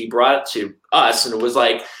up and she brought it to us and it was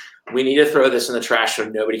like, we need to throw this in the trash so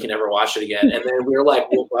nobody can ever watch it again. And then we were like,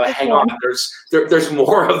 well, hang on, there's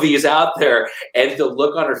more of these out there. And the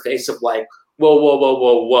look on her face of like,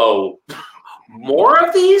 whoa, more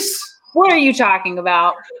of these? What are you talking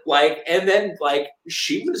about? Like, and then like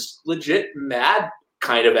she was legit mad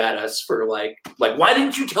kind of at us for like why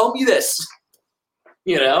didn't you tell me this?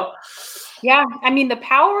 You know? Yeah, I mean the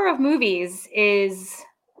power of movies is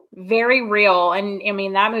very real, and I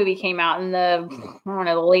mean that movie came out in the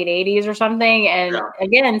the late 80s or something, and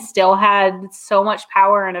again still had so much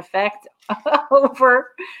power and effect over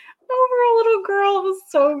a little girl. It was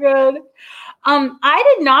so good.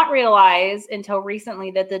 I did not realize until recently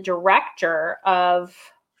that the director of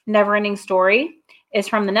Neverending Story is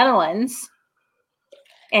from the Netherlands.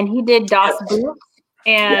 And he did Das Boot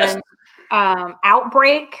and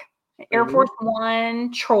Outbreak, Air Force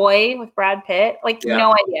One, Troy with Brad Pitt. Like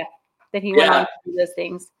no idea that he went on to do those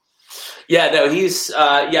things. Yeah, no, he's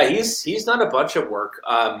done a bunch of work.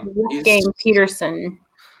 Wolfgang Peterson.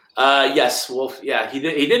 Yes, he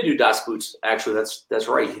did do Das Boot. Actually, that's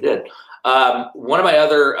right, he did. One of my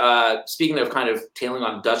other speaking of kind of tailing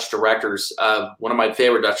on Dutch directors, one of my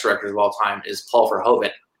favorite Dutch directors of all time is Paul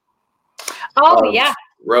Verhoeven. Oh yeah.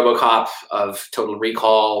 RoboCop, of Total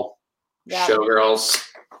Recall, Showgirls.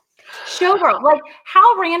 Like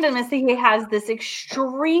how random is that he has this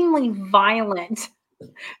extremely violent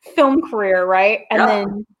film career, right? And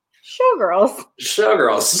then Showgirls.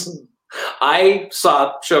 I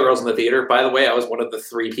saw Showgirls in the theater. By the way, I was one of the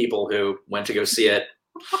 3 people who went to go see it.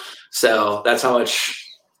 So that's how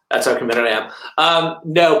committed I am.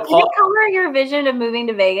 No, Paul. Did it color your vision of moving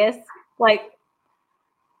to Vegas? Like,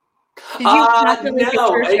 did you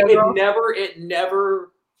no, it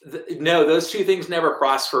never. No, those two things never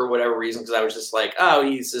crossed for whatever reason. Because I was just like, oh,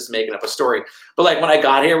 he's just making up a story. But like when I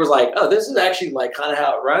got here, it was like, oh, this is actually like kind of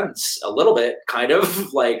how it runs a little bit, kind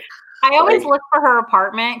of like. I always looked for her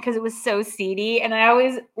apartment because it was so seedy, and I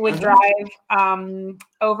always would drive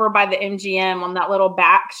over by the MGM on that little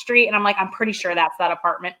back street, and I'm like, I'm pretty sure that's that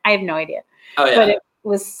apartment. I have no idea. Oh yeah. But it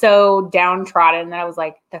was so downtrodden that I was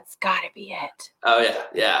like, that's got to be it. Oh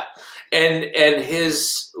yeah. And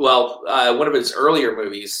his one of his earlier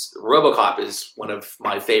movies, RoboCop, is one of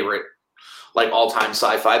my favorite like all-time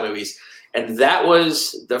sci-fi movies, and that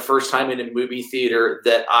was the first time in a movie theater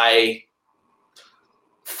that I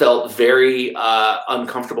felt very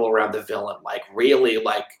uncomfortable around the villain. Like really,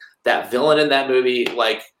 like that villain in that movie,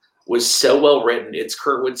 like was so well written. It's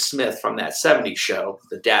Kurtwood Smith from that 70s show,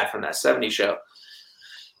 the dad from that 70s show.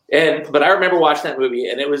 But I remember watching that movie,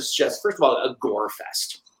 and it was just, first of all, a gore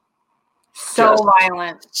fest. So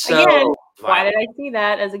violent. Again, why did I see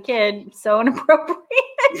that as a kid? So inappropriate.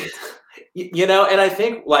 You know, and I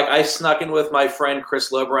think like I snuck in with my friend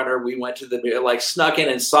Chris Lobrunner. We went to the like snuck in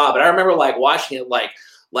and saw. But I remember like watching it, like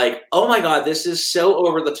oh my god, this is so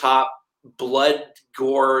over the top, blood,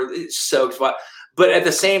 gore, soaked. But at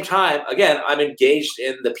the same time, again, I'm engaged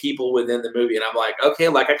in the people within the movie, and I'm like, okay,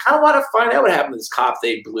 like I kind of want to find out what happened to this cop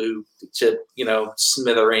they blew to,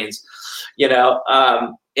 smithereens, and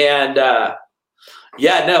the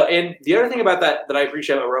other thing about that I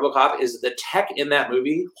appreciate about RoboCop is the tech in that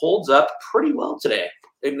movie holds up pretty well today,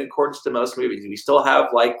 in accordance to most movies. We still have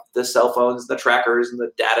like the cell phones, the trackers, and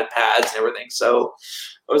the data pads and everything. So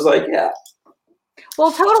I was like, yeah.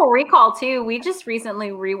 Well, Total Recall too. We just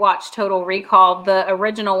recently rewatched Total Recall, the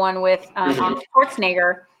original one with Arnold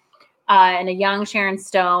Schwarzenegger and a young Sharon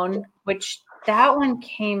Stone, which that one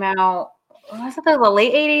came out, was it the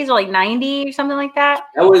late 80s or like 90 or something like that?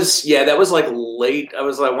 That was like late. I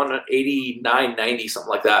was like 89, 90, something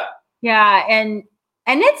like that. Yeah, and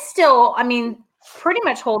it's still, I mean, pretty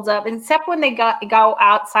much holds up, except when they go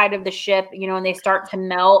outside of the ship, and they start to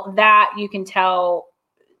melt. That you can tell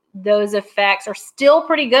those effects are still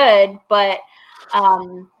pretty good, but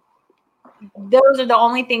those are the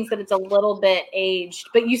only things that it's a little bit aged,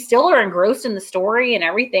 but you still are engrossed in the story and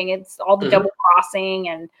everything. It's all the double crossing,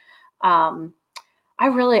 and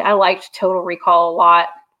I liked Total Recall a lot.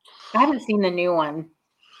 I haven't seen the new one.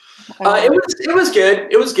 It was good.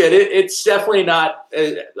 It was good. It's definitely not.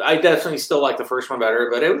 I definitely still like the first one better,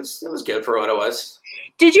 but it was good for what it was.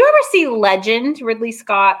 Did you ever see Legend, Ridley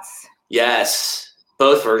Scott's? Yes,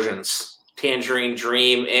 both versions, Tangerine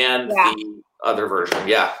Dream and the other version.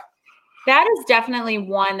 Yeah, that is definitely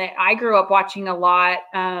one that I grew up watching a lot.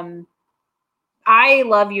 I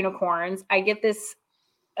love unicorns. I get this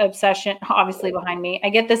obsession, obviously behind me. I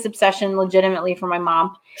get this obsession legitimately from my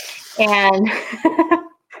mom, and.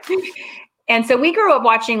 And so we grew up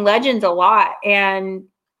watching Legends a lot. And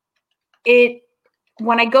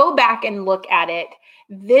when I go back and look at it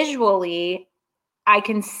visually, I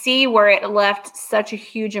can see where it left such a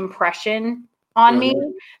huge impression on me,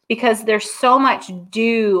 because there's so much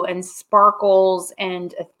dew and sparkles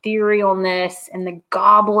and etherealness and the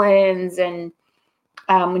goblins, and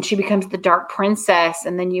when she becomes the Dark Princess,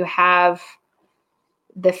 and then you have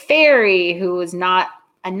the fairy who is not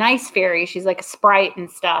a nice fairy. She's like a sprite and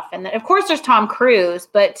stuff. And then, of course, there's Tom Cruise,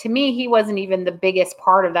 but to me, he wasn't even the biggest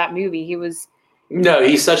part of that movie. No,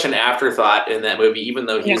 he's such an afterthought in that movie, even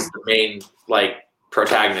though he's the main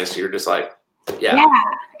protagonist. You're just like, yeah,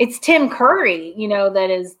 it's Tim Curry,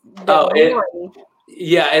 that is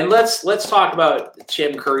yeah. And let's talk about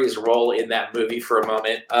Tim Curry's role in that movie for a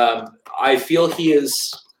moment. I feel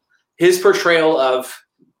his portrayal of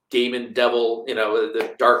Damon Devil,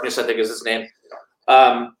 the Darkness, I think is his name.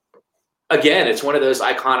 Again, it's one of those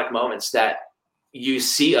iconic moments that you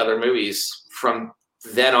see other movies from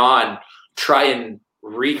then on try and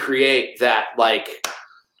recreate that,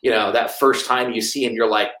 that first time you see him, you're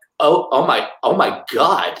like, oh my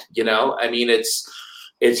God, I mean,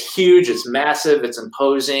 it's huge, it's massive, it's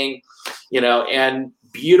imposing, and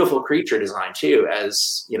beautiful creature design too.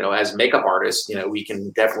 As makeup artists, we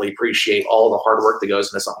can definitely appreciate all the hard work that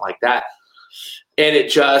goes into something like that. And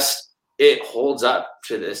it holds up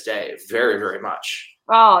to this day very, very much.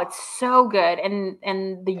 Oh, it's so good.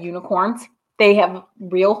 And the unicorns, they have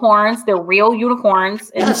real horns. They're real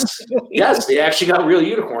unicorns. Yes, they actually got real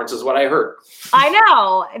unicorns is what I heard. I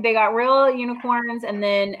know. They got real unicorns. And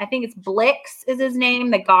then I think it's Blix is his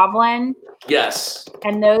name, the goblin. Yes.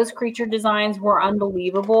 And those creature designs were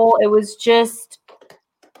unbelievable. It was just,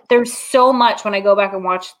 there's so much when I go back and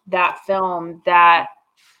watch that film that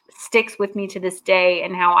sticks with me to this day,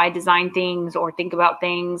 and how I design things or think about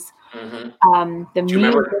things. Do you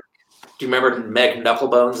remember Meg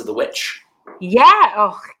Knucklebones, the witch? Yeah.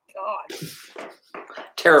 Oh God.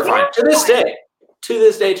 Terrifying. To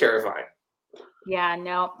this day, terrifying. Yeah.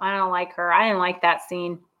 No, I don't like her. I didn't like that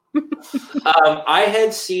scene. I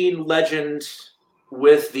had seen Legend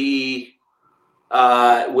with the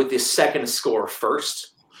second score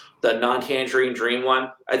first, the non-Tangerine Dream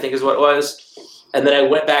one, I think is what it was. And then I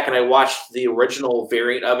went back and I watched the original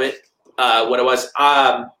variant of it. What it was,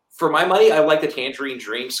 for my money, I like the Tangerine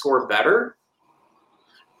Dream score better.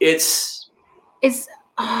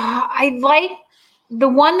 I like the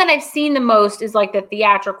one that I've seen the most is like the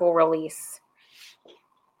theatrical release.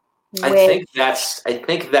 I think that's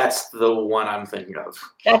the one I'm thinking of.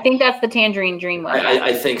 I think that's the Tangerine Dream one.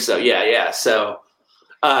 I think so. Yeah. So.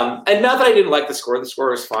 And not that I didn't like the score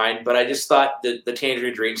was fine, but I just thought that the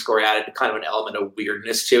Tangerine Dream score added kind of an element of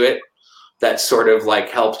weirdness to it that sort of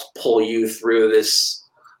helped pull you through this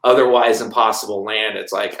otherwise impossible land.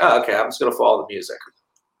 It's like, oh, okay, I'm just going to follow the music,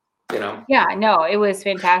 Yeah, no, it was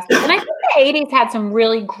fantastic. And I think the 80s had some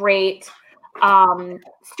really great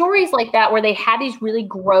stories like that, where they had these really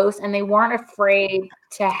gross, and they weren't afraid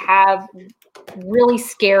to have really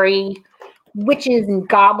scary witches and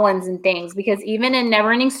goblins and things, because even in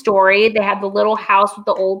Neverending Story, they had the little house with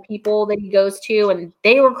the old people that he goes to, and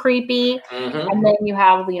they were creepy. And then you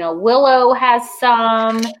have, Willow has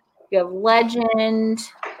some, you have Legend.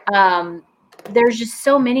 There's just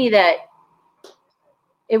so many that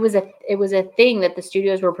it was a thing that the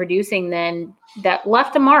studios were producing then that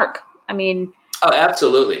left a mark. I mean, oh,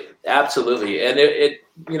 absolutely. And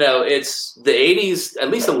it's the 80s, at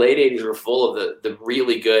least the late 80s, were full of the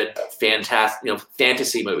really good, fantastic,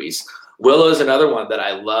 fantasy movies. Willow's another one that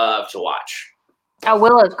I love to watch. Oh,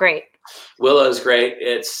 Willow's great.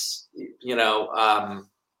 It's,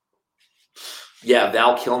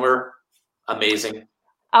 Val Kilmer, amazing.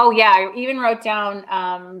 Oh, yeah. I even wrote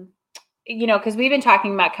down, because we've been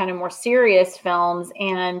talking about kind of more serious films,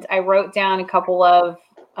 and I wrote down a couple of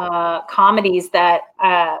comedies that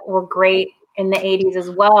were great in the 80s as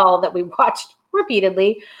well that we watched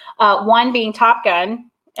repeatedly. One being Top Gun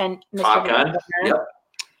and Mr. Top Gun. Yep.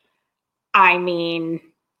 I mean,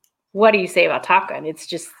 what do you say about Top Gun? It's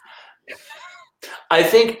just. I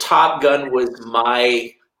think Top Gun was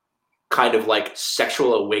my kind of like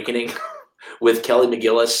sexual awakening with Kelly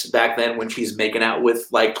McGillis back then when she's making out with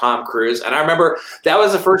like Tom Cruise. And I remember that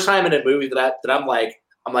was the first time in a movie that I'm like,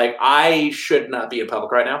 I should not be in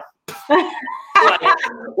public right now.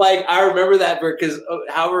 like I remember that because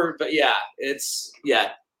however, but yeah, it's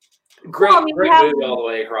great, great movie all the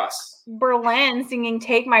way across. Berlin singing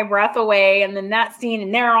 "Take My Breath Away," and then that scene,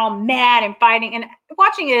 and they're all mad and fighting. And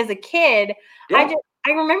watching it as a kid, I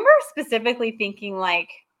remember specifically thinking like,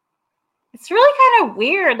 it's really kind of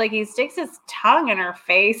weird. Like he sticks his tongue in her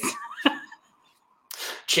face.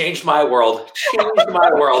 Changed my world. Changed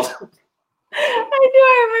my world.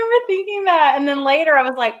 I remember thinking that, and then later I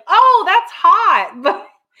was like, "Oh, that's hot." But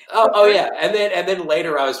oh yeah, and then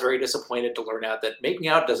later I was very disappointed to learn out that making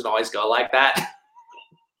out doesn't always go like that.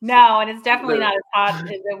 No, and it's definitely not as hot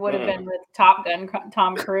as it would have been with Top Gun,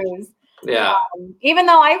 Tom Cruise. Yeah. Even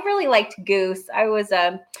though I really liked Goose, I was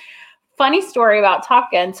a funny story about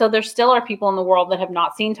Top Gun. So there still are people in the world that have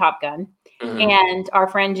not seen Top Gun, and our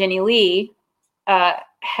friend Jenny Lee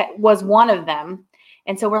was one of them.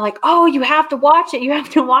 And so we're like, oh, you have to watch it. You have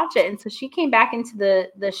to watch it. And so she came back into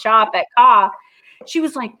the shop at Ka. She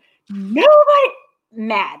was like,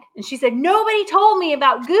 mad. And she said, nobody told me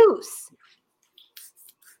about Goose.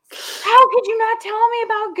 How could you not tell me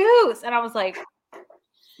about Goose? And I was like,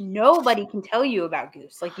 nobody can tell you about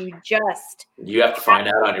Goose. Like you have to find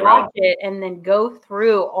out on your own. It and then go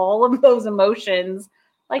through all of those emotions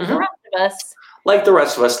like the rest of us. Like the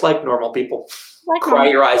rest of us, like normal people. Like cry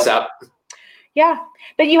your eyes out. Yeah.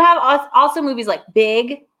 But you have also movies like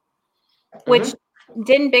Big, which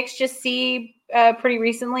didn't Bix just see pretty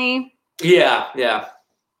recently? Yeah, yeah.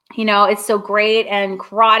 You know, it's so great. And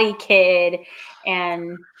Karate Kid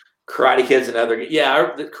and... Karate Kid's another...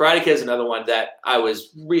 Yeah, Karate Kid's another one that I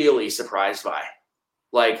was really surprised by.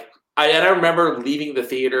 Like, I remember leaving the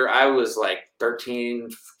theater. I was like 13,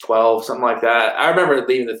 12, something like that. I remember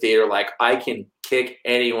leaving the theater like, I can kick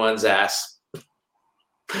anyone's ass.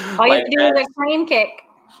 All you have to do is a crane kick.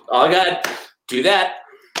 All I got to do that.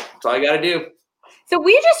 That's all I got to do. So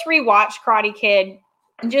we just rewatched Karate Kid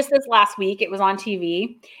just this last week. It was on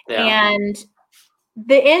TV. Yeah. And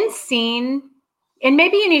the end scene, and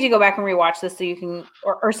maybe you need to go back and rewatch this so you can,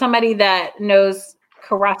 or somebody that knows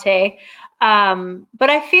karate. But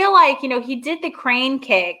I feel like, you know, he did the crane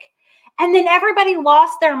kick and then everybody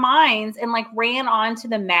lost their minds and like ran onto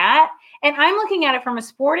the mat. And I'm looking at it from a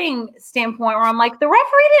sporting standpoint where I'm like, the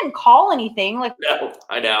referee didn't call anything. Like, no,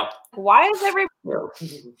 I know. Why is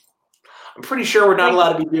everybody? I'm pretty sure we're not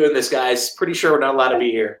allowed to be doing this, guys. Pretty sure we're not allowed to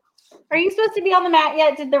be here. Are you supposed to be on the mat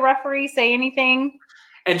yet? Did the referee say anything?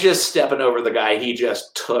 And just stepping over the guy, he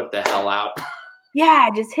just took the hell out. Yeah,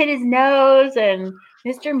 just hit his nose, and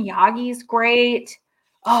Mr. Miyagi's great.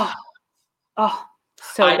 Oh,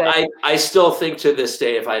 so good. I still think to this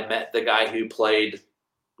day, if I met the guy who played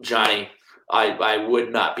Johnny, I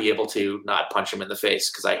would not be able to not punch him in the face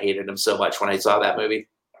because I hated him so much when I saw that movie.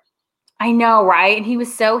 I know, right? And he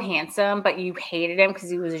was so handsome, but you hated him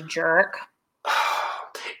because he was a jerk.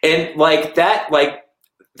 And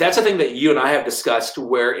that's a thing that you and I have discussed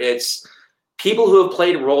where it's people who have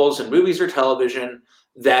played roles in movies or television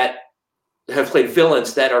that have played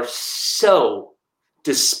villains that are so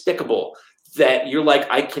despicable that you're like,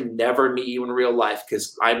 I can never meet you in real life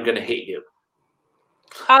because I'm going to hate you.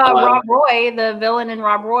 Rob Roy, the villain in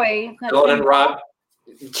Rob Roy.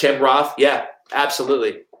 Tim Roth. Yeah,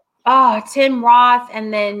 absolutely. Oh, Tim Roth.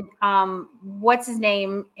 And then what's his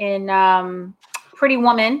name in Pretty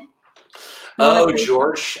Woman? Oh,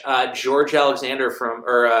 George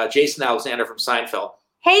Alexander Jason Alexander from Seinfeld.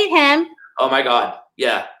 Hate him. Oh my God.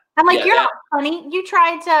 Yeah. I'm like, you're not funny. You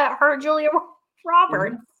tried to hurt Julia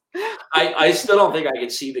Roberts. I still don't think I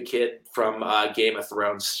could see the kid from Game of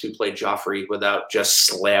Thrones who played Joffrey without just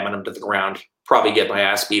slamming him to the ground. Probably get my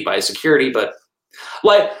ass beat by security, but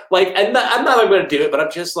I'm not going to do it. But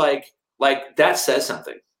I'm just like that says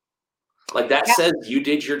something. Like that says you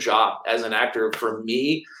did your job as an actor for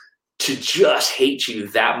me to just hate you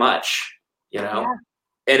that much, you know.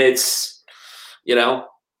 Yeah. And it's, you know,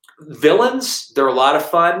 villains. They're a lot of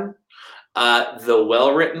fun. The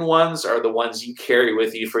well-written ones are the ones you carry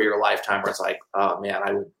with you for your lifetime. Where it's like, oh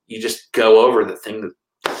man, you just go over the thing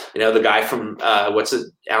that, you know, the guy from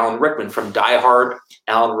Alan Rickman from Die Hard.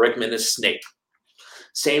 Alan Rickman is Snape.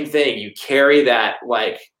 Same thing. You carry that.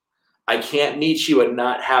 Like, I can't meet you and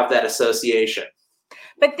not have that association.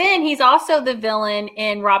 But then he's also the villain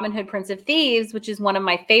in Robin Hood, Prince of Thieves, which is one of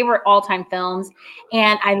my favorite all-time films,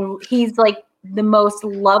 and he's like the most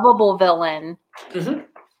lovable villain. Mm-hmm.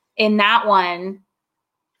 in that one,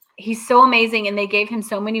 he's so amazing, and they gave him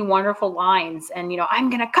so many wonderful lines. And I'm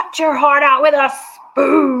gonna cut your heart out with a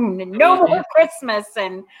spoon, and no more Christmas.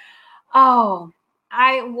 And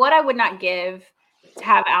what I would not give to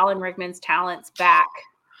have Alan Rickman's talents back.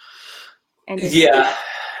 And yeah,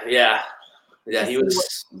 he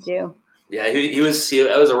was. Yeah, he was.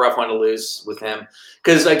 It was a rough one to lose with him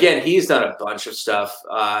because again, he's done a bunch of stuff.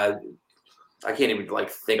 I can't even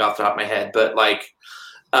think off the top of my head, but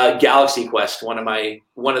Galaxy Quest, one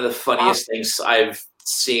of the funniest things I've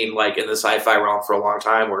seen in the sci-fi realm for a long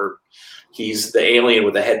time, where he's the alien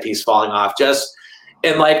with the headpiece falling off.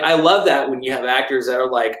 And I love that when you have actors that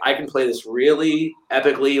are I can play this really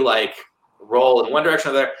epically role in one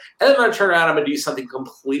direction or the other, and then I'm gonna turn around, I'm gonna do something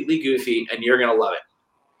completely goofy, and you're gonna love it.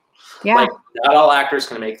 Yeah. Not all actors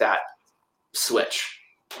can make that switch.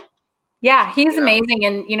 Yeah, he's amazing.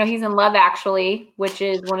 And, he's in Love Actually, which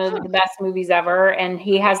is one of the best movies ever. And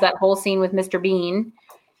he has that whole scene with Mr. Bean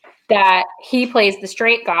that he plays the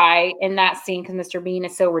straight guy in that scene because Mr. Bean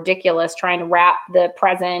is so ridiculous trying to wrap the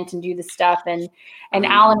present and do the stuff. And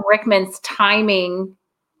Alan Rickman's timing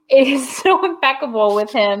is so impeccable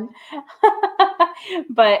with him.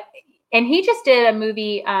 And he just did a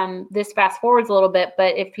movie, this fast forwards a little bit,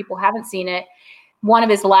 but if people haven't seen it, one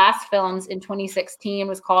of his last films in 2016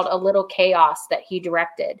 was called A Little Chaos that he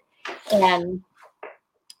directed. And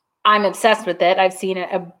I'm obsessed with it. I've seen it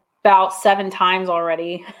about 7 times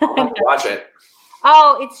already. I'll have to watch it.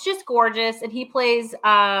 Oh, it's just gorgeous. And he plays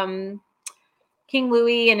King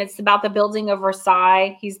Louis, and it's about the building of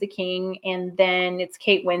Versailles. He's the king. And then it's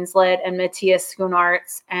Kate Winslet and Matthias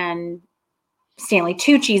Schoenaerts and Stanley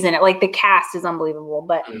Tucci's in it. The cast is unbelievable.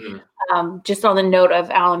 But just on the note of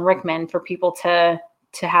Alan Rickman, for people to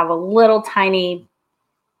have a little tiny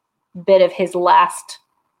bit of his last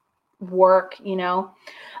work, do you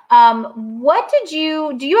have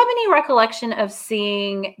any recollection of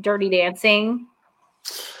seeing Dirty Dancing?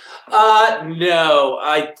 No,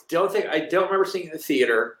 I don't remember seeing it in the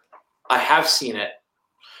theater. I have seen it.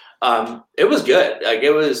 It was good.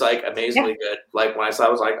 It was amazingly good. When I saw it,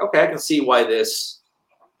 I was okay, I can see why this,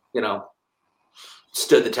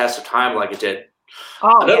 stood the test of time like it did.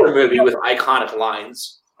 Another movie with iconic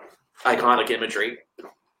lines, iconic imagery.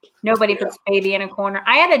 Nobody puts baby in a corner.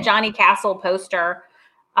 I had a Johnny Castle poster.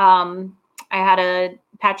 I had a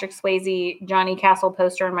Patrick Swayze Johnny Castle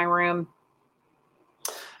poster in my room.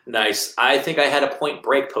 Nice. I think I had a Point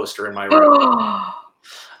Break poster in my room.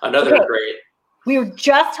 Another great. We were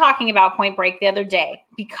just talking about Point Break the other day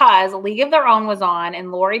because League of Their Own was on,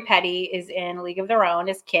 and Lori Petty is in League of Their Own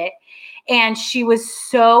as Kit. And she was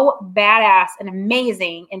so badass and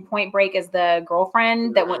amazing in Point Break as the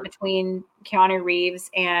girlfriend that went between Keanu Reeves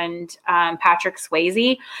and Patrick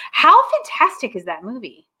Swayze. How fantastic is that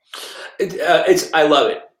movie? I love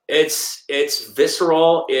it. It's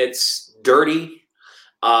visceral. It's dirty.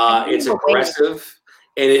 It's aggressive,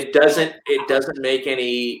 and it doesn't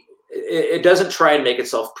try and make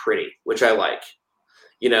itself pretty, which I like.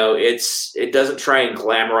 It doesn't try and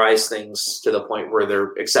glamorize things to the point where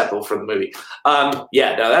they're acceptable for the movie.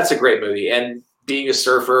 That's a great movie. And being a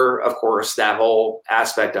surfer, of course, that whole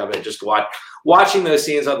aspect of it, just watching those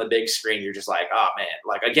scenes on the big screen, you're just oh man,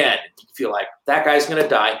 again, you feel that guy's going to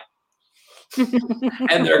die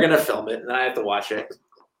and they're going to film it and I have to watch it.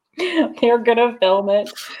 They're going to film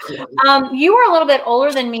it. You were a little bit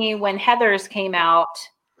older than me when Heathers came out.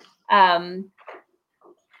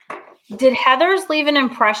 Did Heathers leave an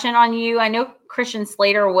impression on you? I know Christian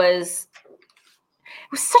Slater was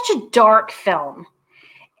such a dark film.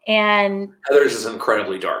 And Heathers is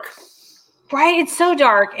incredibly dark. Right? It's so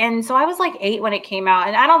dark. And so I was 8 when it came out.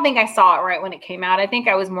 And I don't think I saw it right when it came out. I think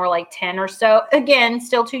I was more 10 or so. Again,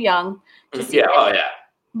 still too young to see it. Oh, yeah.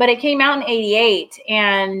 But it came out in 88.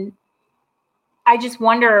 And I just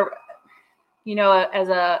wonder, as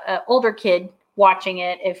a older kid, watching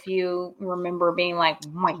it, if you remember being oh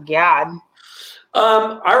my God.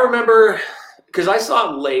 I remember because I saw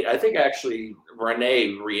it late. I think actually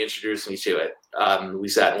Renee reintroduced me to it. We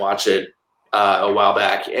sat and watched it a while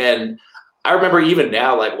back, and I remember even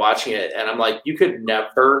now watching it, and I'm you could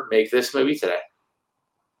never make this movie today.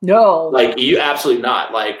 No, you absolutely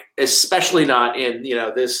not. Especially not in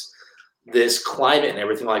this climate and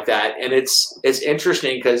everything like that. And it's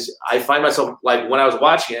interesting because I find myself when I was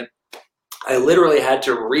watching it, I literally had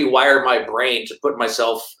to rewire my brain to put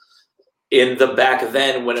myself in the back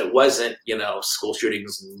then when it wasn't, school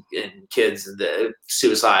shootings and kids and the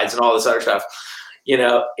suicides and all this other stuff,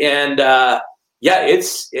 and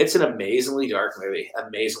it's an amazingly dark movie,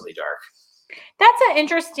 amazingly dark. That's an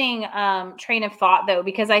interesting train of thought, though,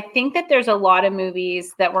 because I think that there's a lot of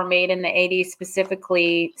movies that were made in the 80s,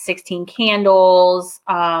 specifically 16 Candles,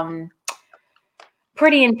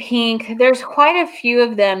 Pretty in Pink. There's quite a few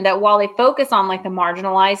of them that while they focus on like the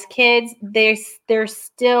marginalized kids, there's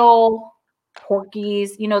still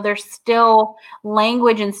Porky's, there's still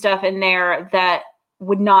language and stuff in there that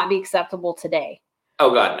would not be acceptable today.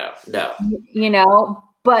 Oh God, no.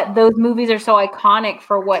 But those movies are so iconic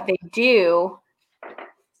for what they do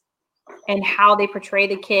and how they portray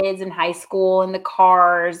the kids in high school and the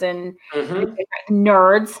cars and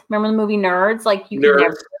Nerds. Remember the movie Nerds? Like you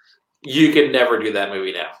could never do that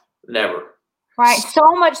movie now. Never. Right.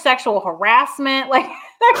 So much sexual harassment. Like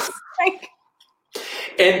there's like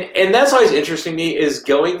and that's always interesting to me is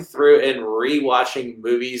going through and rewatching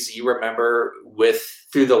movies you remember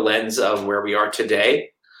through the lens of where we are today.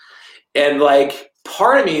 And like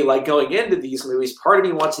part of me, like going into these movies, part of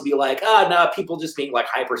me wants to be like, no, people just being like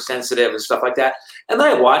hypersensitive and stuff like that. And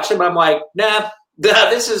then I watch them, I'm like, nah,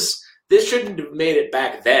 this shouldn't have made it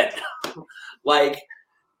back then. Like,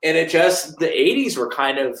 and the 80s were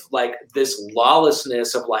kind of like this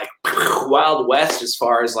lawlessness of like Wild West as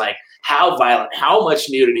far as like how violent, how much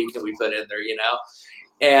nudity can we put in there,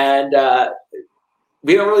 And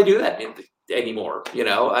we don't really do that anymore,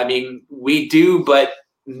 I mean, we do, but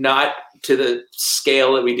not to the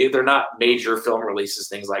scale that we do. They're not major film releases,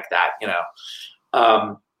 things like that,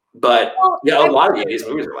 But a lot of these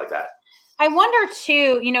movies are like that. I wonder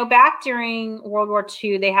too, back during World War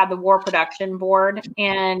II, they had the War Production Board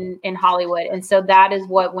in Hollywood. And so that is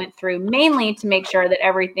what went through mainly to make sure that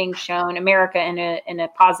everything shown America in a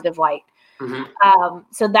positive light.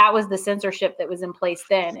 So that was the censorship that was in place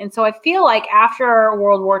then. And so I feel like after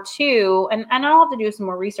World War II, and I'll have to do some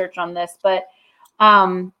more research on this, but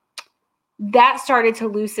that started to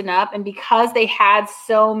loosen up. And because they had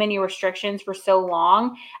so many restrictions for so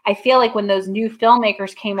long, I feel like when those new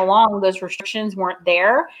filmmakers came along, those restrictions weren't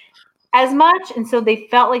there as much. And so they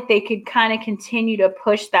felt like they could kind of continue to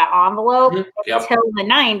push that envelope until the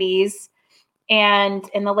 90s and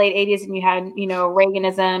in the late 80s. And you had,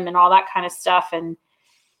 Reaganism and all that kind of stuff. And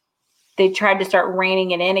they tried to start reining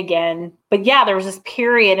it in again. But yeah, there was this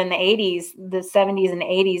period in the 80s, the 70s and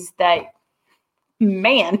 80s that,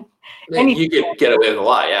 man, you could get away with a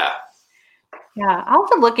lot. Yeah. I'll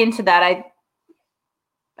have to look into that.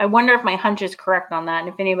 I wonder if my hunch is correct on that. And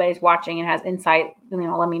if anybody's watching and has insight,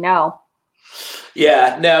 let me know.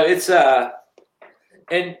 Yeah, no, it's and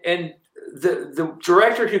the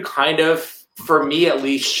director who kind of, for me at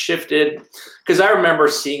least, shifted, because I remember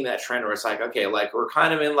seeing that trend where it's like, okay, like we're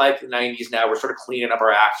kind of in like the 90s now, we're sort of cleaning up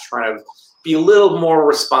our act, trying to be a little more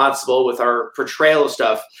responsible with our portrayal of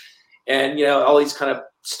stuff. And, all these kind of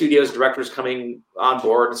studios, directors coming on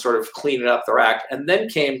board and sort of cleaning up their act. And then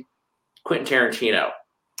came Quentin Tarantino.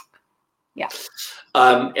 Yeah.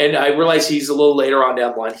 And I realize he's a little later on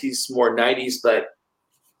down the line. He's more 90s, but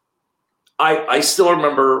I still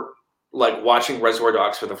remember like watching Reservoir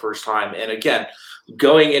Dogs for the first time. And again,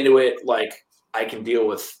 going into it, like I can deal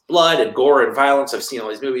with blood and gore and violence. I've seen all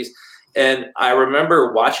these movies. And I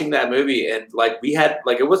remember watching that movie and like we had,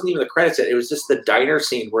 like, it wasn't even the credits yet. It was just the diner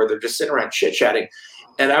scene where they're just sitting around chit chatting.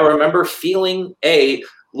 And I remember feeling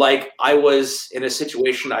like I was in a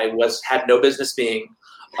situation I had no business being.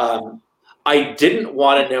 I didn't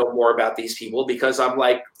want to know more about these people because I'm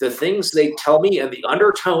like, the things they tell me and the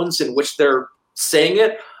undertones in which they're saying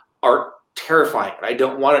it are terrifying. I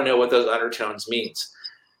don't want to know what those undertones means.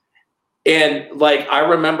 And like, I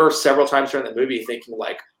remember several times during the movie thinking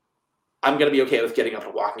like, I'm going to be okay with getting up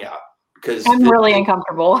and walking out because I'm really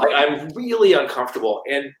uncomfortable. I'm really uncomfortable.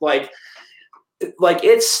 And like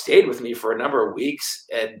it stayed with me for a number of weeks.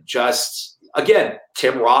 And just, again,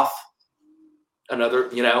 Tim Roth, another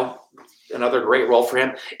great role for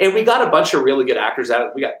him. And we got a bunch of really good actors out of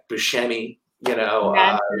it. We got Buscemi,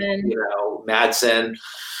 Madsen,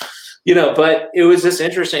 but it was just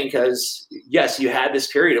interesting because yes, you had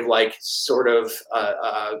this period of like sort of,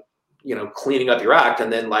 cleaning up your act.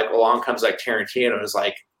 And then like along comes like Tarantino and is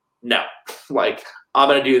like, no, like I'm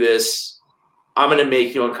going to do this. I'm going to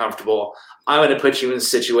make you uncomfortable. I'm going to put you in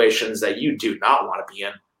situations that you do not want to be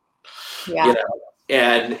in. Yeah.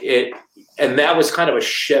 And that was kind of a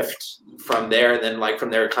shift from there. And then like from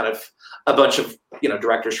there, kind of a bunch of,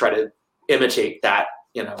 directors try to imitate that,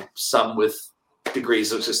 some with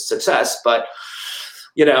degrees of success, but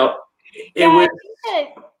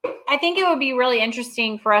I think it would be really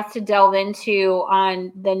interesting for us to delve into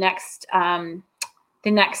on the next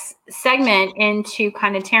segment into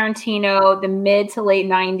kind of Tarantino, the mid to late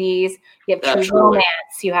 90s. You have True Romance,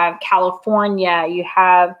 you have California, you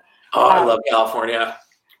have I love California.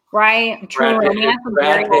 Right? True Romance with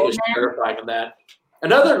Gary Brad Pitt is Oldman. terrifying in that.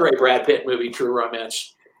 Another great Brad Pitt movie, True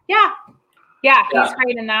Romance. Yeah. Yeah, he's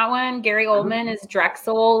great in that one. Gary Oldman is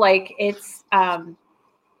Drexel. Like, it's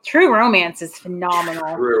True Romance is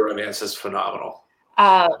phenomenal. True Romance is phenomenal.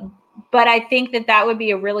 But I think that would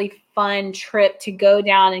be a really fun trip to go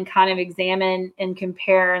down and kind of examine and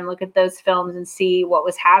compare and look at those films and see what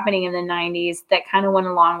was happening in the 90s that kind of went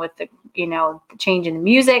along with the, the change in the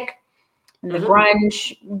music and the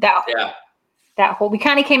grunge. That whole, we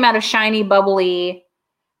kind of came out of shiny, bubbly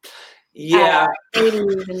 80s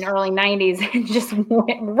and early 90s and just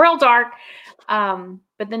went real dark.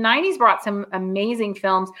 But the 90s brought some amazing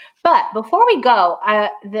films. But before we go,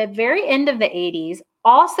 the very end of the 80s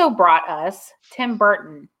also brought us Tim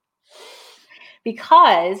Burton.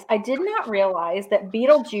 Because I did not realize that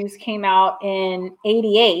Beetlejuice came out in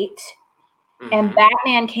 88 and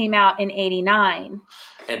Batman came out in 89.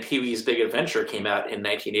 And Pee-wee's Big Adventure came out in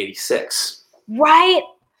 1986. Right?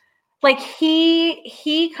 Like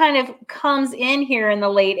he kind of comes in here in the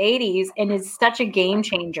late 80s and is such a game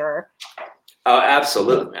changer. Oh,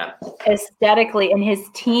 absolutely, man. Aesthetically, and his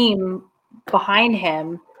team behind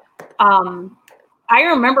him. I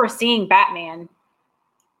remember seeing Batman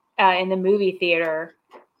in the movie theater.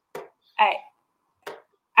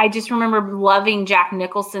 I just remember loving Jack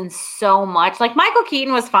Nicholson so much. Like, Michael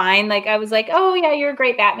Keaton was fine. Like, I was like, oh yeah, you're a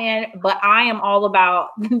great Batman. But I am all about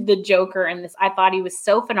the Joker in this. I thought he was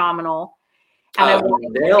so phenomenal. And I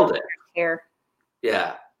nailed it. Here.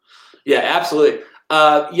 Yeah, absolutely.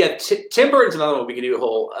 Tim Burton's another one we could do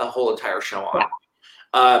a whole entire show on.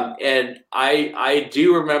 Yeah. And I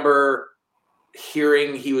do remember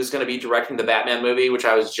hearing he was going to be directing the Batman movie, which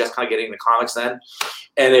I was just kind of getting the comics then,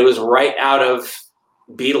 and it was right out of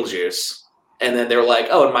Beetlejuice, and then they were like,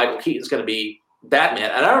 oh, and Michael Keaton's going to be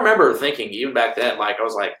Batman. And I remember thinking, even back then, like, I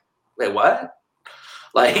was like, wait, what?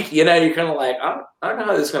 Like, you're kind of like, I don't know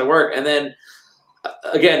how this is going to work. And then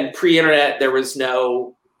again, pre-internet, there was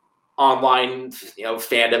no online,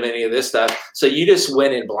 fandom, any of this stuff. So you just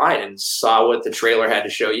went in blind and saw what the trailer had to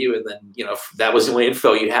show you. And then, that was the only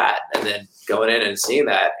info you had. And then going in and seeing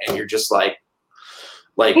that, and you're just like,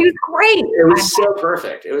 it was great. It was so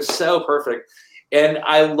perfect. It was so perfect. And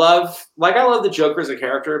I love the Joker as a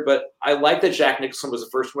character, but I like that Jack Nicholson was the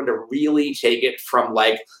first one to really take it from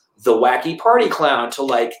like the wacky party clown to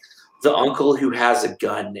like the uncle who has a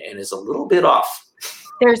gun and is a little bit off.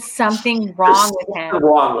 There's something wrong with him.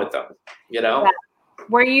 Wrong with them, Yeah.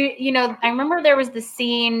 Where I remember there was the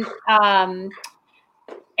scene, and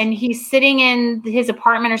he's sitting in his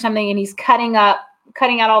apartment or something, and he's cutting out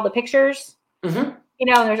all the pictures. Mm-hmm.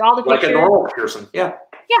 And there's all the pictures. Like a normal person, yeah.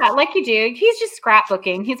 Yeah, like you do. He's just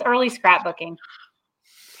scrapbooking. He's early scrapbooking.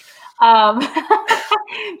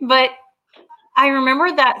 But I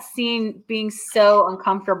remember that scene being so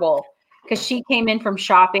uncomfortable because she came in from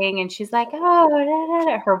shopping and she's like, oh, da,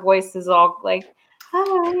 da, da. Her voice is all like,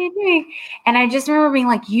 oh, what are you doing? And I just remember being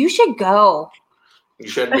like, you should go. You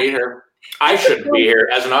shouldn't be here. I shouldn't be here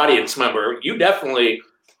as an audience member. You definitely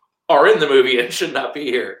are in the movie and should not be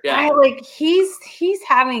here. Yeah. He's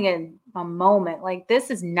having a moment. Like, this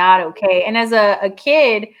is not okay. And as a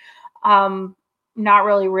kid, not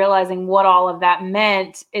really realizing what all of that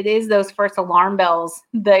meant, it is those first alarm bells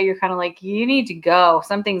that you're kind of like, you need to go.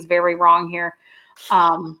 Something's very wrong here.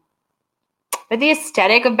 But the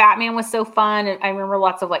aesthetic of Batman was so fun. I remember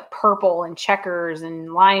lots of like purple and checkers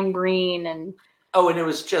and lime green and it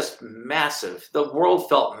was just massive. The world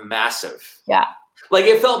felt massive. Yeah. Like,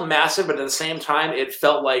 it felt massive, but at the same time, it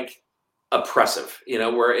felt like oppressive,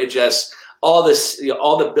 where it just, all this,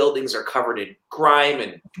 all the buildings are covered in grime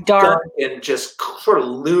and dark and just sort of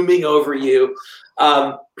looming over you.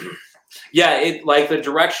 It like the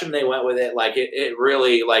direction they went with it, like it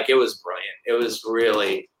really, like, it was brilliant. It was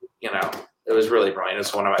really, it was really brilliant.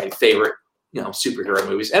 It's one of my favorite, superhero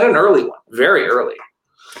movies, and an early one, very early,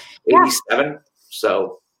 87.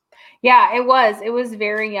 So. Yeah, it was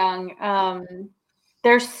very young.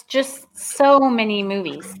 There's just so many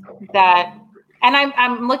movies that, and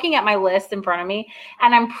I'm looking at my list in front of me,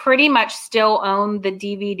 and I'm pretty much still own the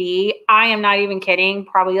DVD. I am not even kidding.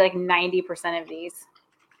 Probably like 90% of these.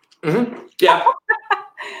 Mm-hmm. Yeah.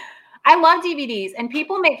 I love DVDs, and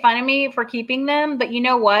people make fun of me for keeping them. But you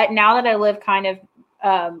know what? Now that I live kind of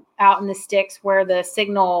out in the sticks where the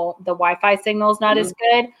Wi-Fi signal is not as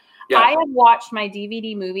good, I have watched my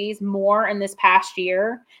DVD movies more in this past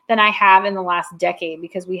year than I have in the last decade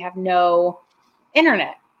because we have no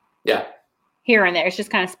internet. Yeah. Here and there. It's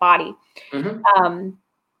just kind of spotty. Mm-hmm.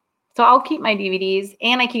 So I'll keep my DVDs,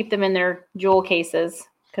 and I keep them in their jewel cases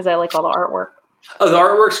because I like all the artwork. Oh, the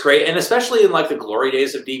artwork's great, and especially in like the glory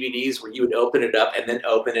days of DVDs where you would open it up and then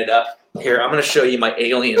open it up. Here, I'm going to show you my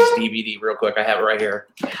Aliens DVD real quick. I have it right here.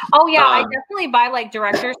 Oh yeah, I definitely buy like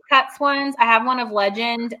director's cuts ones. I have one of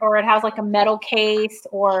Legend, or it has like a metal case,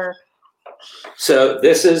 or. So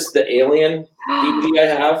this is the Alien DVD I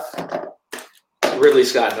have. Ridley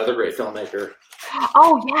Scott, another great filmmaker.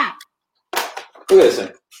 Oh yeah. Look at this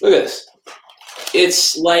thing. Look at this.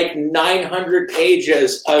 It's like 900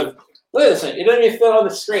 pages of. Look at this thing. It doesn't even fit on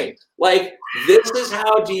the screen. Like, this is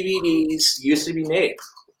how DVDs used to be made,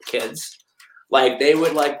 kids. Like, they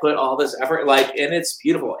would, like, put all this effort, like, and it's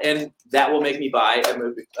beautiful. And that will make me buy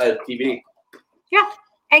a DVD. Yeah,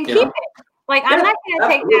 and keep it. Like, I'm not going to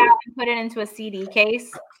take that and put it into a CD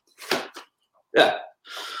case. Yeah.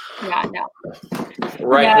 Yeah, no.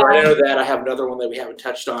 Right under that, I have another one that we haven't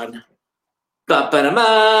touched on. Oh,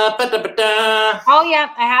 yeah,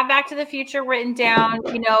 I have Back to the Future written down,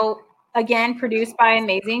 again, produced by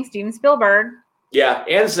amazing Steven Spielberg. Yeah,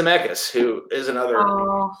 and Zemeckis, who is another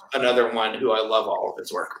one who I love all of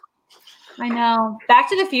his work. I know. Back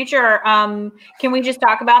to the Future, can we just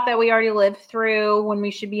talk about that we already lived through when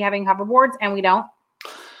we should be having hoverboards and we don't?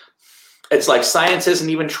 It's like science isn't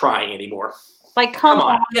even trying anymore. Like, come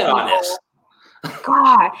on, get on this.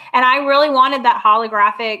 God. And I really wanted that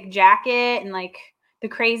holographic jacket and like the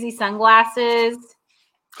crazy sunglasses.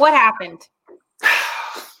 What happened?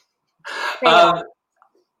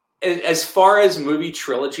 As far as movie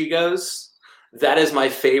trilogy goes, that is my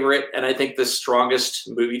favorite, and I think the strongest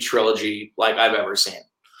movie trilogy like I've ever seen.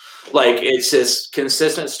 Like, it's just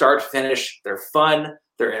consistent start to finish. They're fun,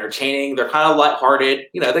 they're entertaining, they're kind of lighthearted.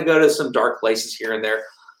 They go to some dark places here and there,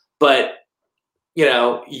 but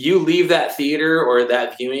you leave that theater or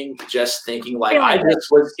that viewing just thinking like I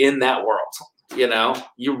just was in that world.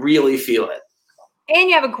 You really feel it. And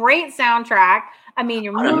you have a great soundtrack. I mean,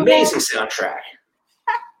 you're moving. Amazing soundtrack.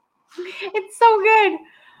 It's so good.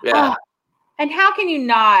 Yeah. And how can you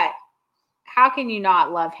not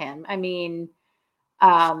love him? I mean,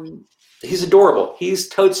 he's adorable. He's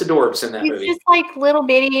totes adorbs in that movie. He's just like little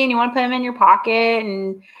bitty, and you want to put him in your pocket,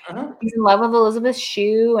 and he's in love with Elizabeth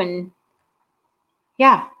Shue, and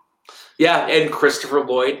yeah. Yeah, and Christopher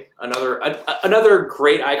Lloyd, another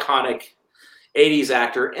great iconic 80s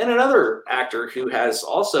actor, and another actor who has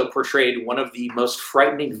also portrayed one of the most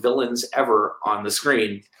frightening villains ever on the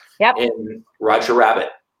screen. Yep. In Roger Rabbit.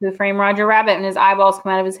 Who Framed Roger Rabbit, and his eyeballs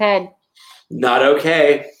come out of his head. Not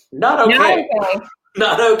okay. Not okay.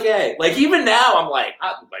 Not okay. Like, even now, I'm like,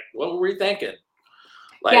 what were we thinking?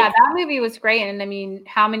 Like, yeah, that movie was great, and I mean,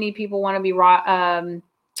 how many people want to be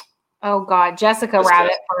Jessica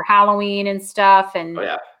Rabbit for Halloween and stuff, and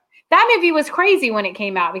that movie was crazy when it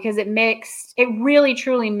came out because it really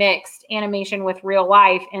truly mixed animation with real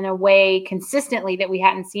life in a way consistently that we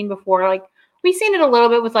hadn't seen before. Like, we've seen it a little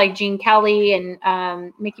bit with like Gene Kelly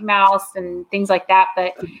and Mickey Mouse and things like that,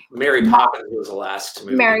 but Mary Poppins was the last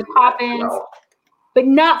movie. Mary Poppins, but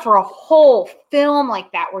not for a whole film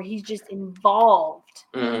like that where he's just involved.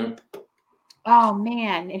 Mm-hmm. Oh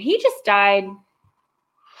man, and he just died.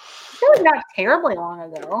 Really not terribly long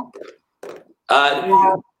ago.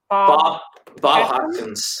 Bob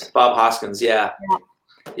Hoskins. Yeah.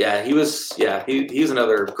 He was. Yeah, he's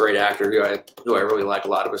another great actor who I really like a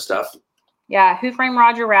lot of his stuff. Yeah, Who Framed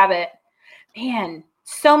Roger Rabbit? Man,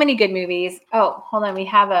 so many good movies. Oh, hold on, we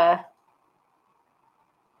have a.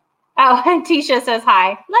 Oh, Tisha says hi.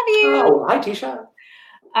 Love you. Oh, hi, Tisha.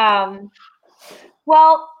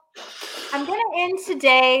 Well, I'm going to end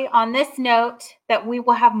today on this note that we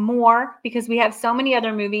will have more because we have so many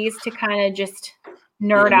other movies to kind of just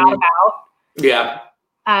nerd out about. Yeah.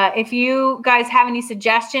 If you guys have any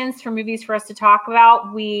suggestions for movies for us to talk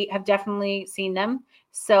about, we have definitely seen them.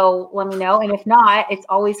 So let me know. And if not, it's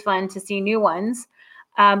always fun to see new ones.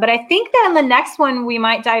 But I think that in the next one, we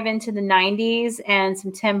might dive into the 90s and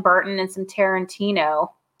some Tim Burton and some Tarantino.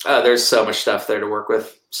 There's so much stuff there to work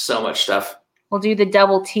with. So much stuff. We'll do the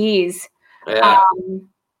double T's. Yeah.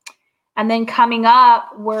 And then coming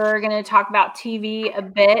up, we're going to talk about TV a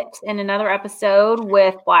bit in another episode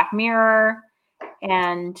with Black Mirror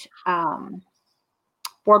and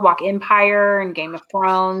Boardwalk Empire and Game of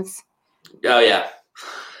Thrones. Oh, yeah.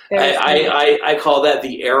 I call that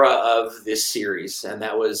the era of this series. And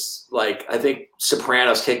that was like, I think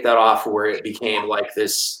Sopranos kicked that off where it became like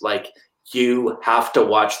this, like, you have to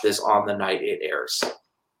watch this on the night it airs.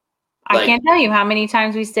 I can't tell you how many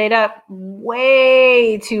times we stayed up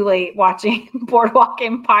way too late watching Boardwalk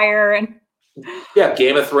Empire and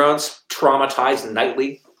Game of Thrones, traumatized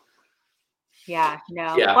nightly. Yeah,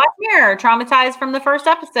 no. Yeah. Black Mirror, traumatized from the first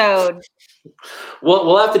episode.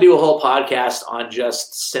 We'll have to do a whole podcast on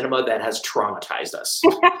just cinema that has traumatized us.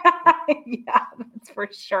 Yeah, that's for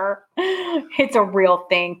sure. It's a real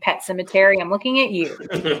thing. Pet Cemetery. I'm looking at you.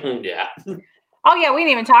 Yeah. Oh yeah, we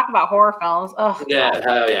didn't even talk about horror films. Oh Yeah.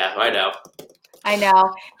 Oh yeah. I know. I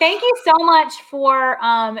know. Thank you so much for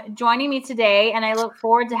joining me today, and I look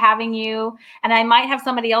forward to having you. And I might have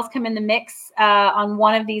somebody else come in the mix on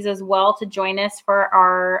one of these as well to join us for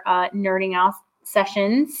our nerding out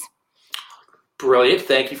sessions. Brilliant.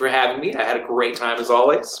 Thank you for having me. I had a great time as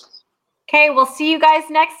always. Okay, we'll see you guys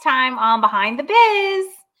next time on Behind the Biz.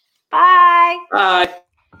 Bye. Bye.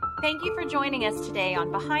 Thank you for joining us today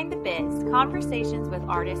on Behind the Biz, Conversations with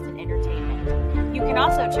Artists in Entertainment. You can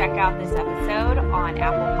also check out this episode on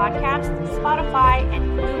Apple Podcasts, Spotify,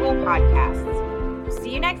 and Google Podcasts.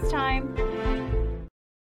 See you next time.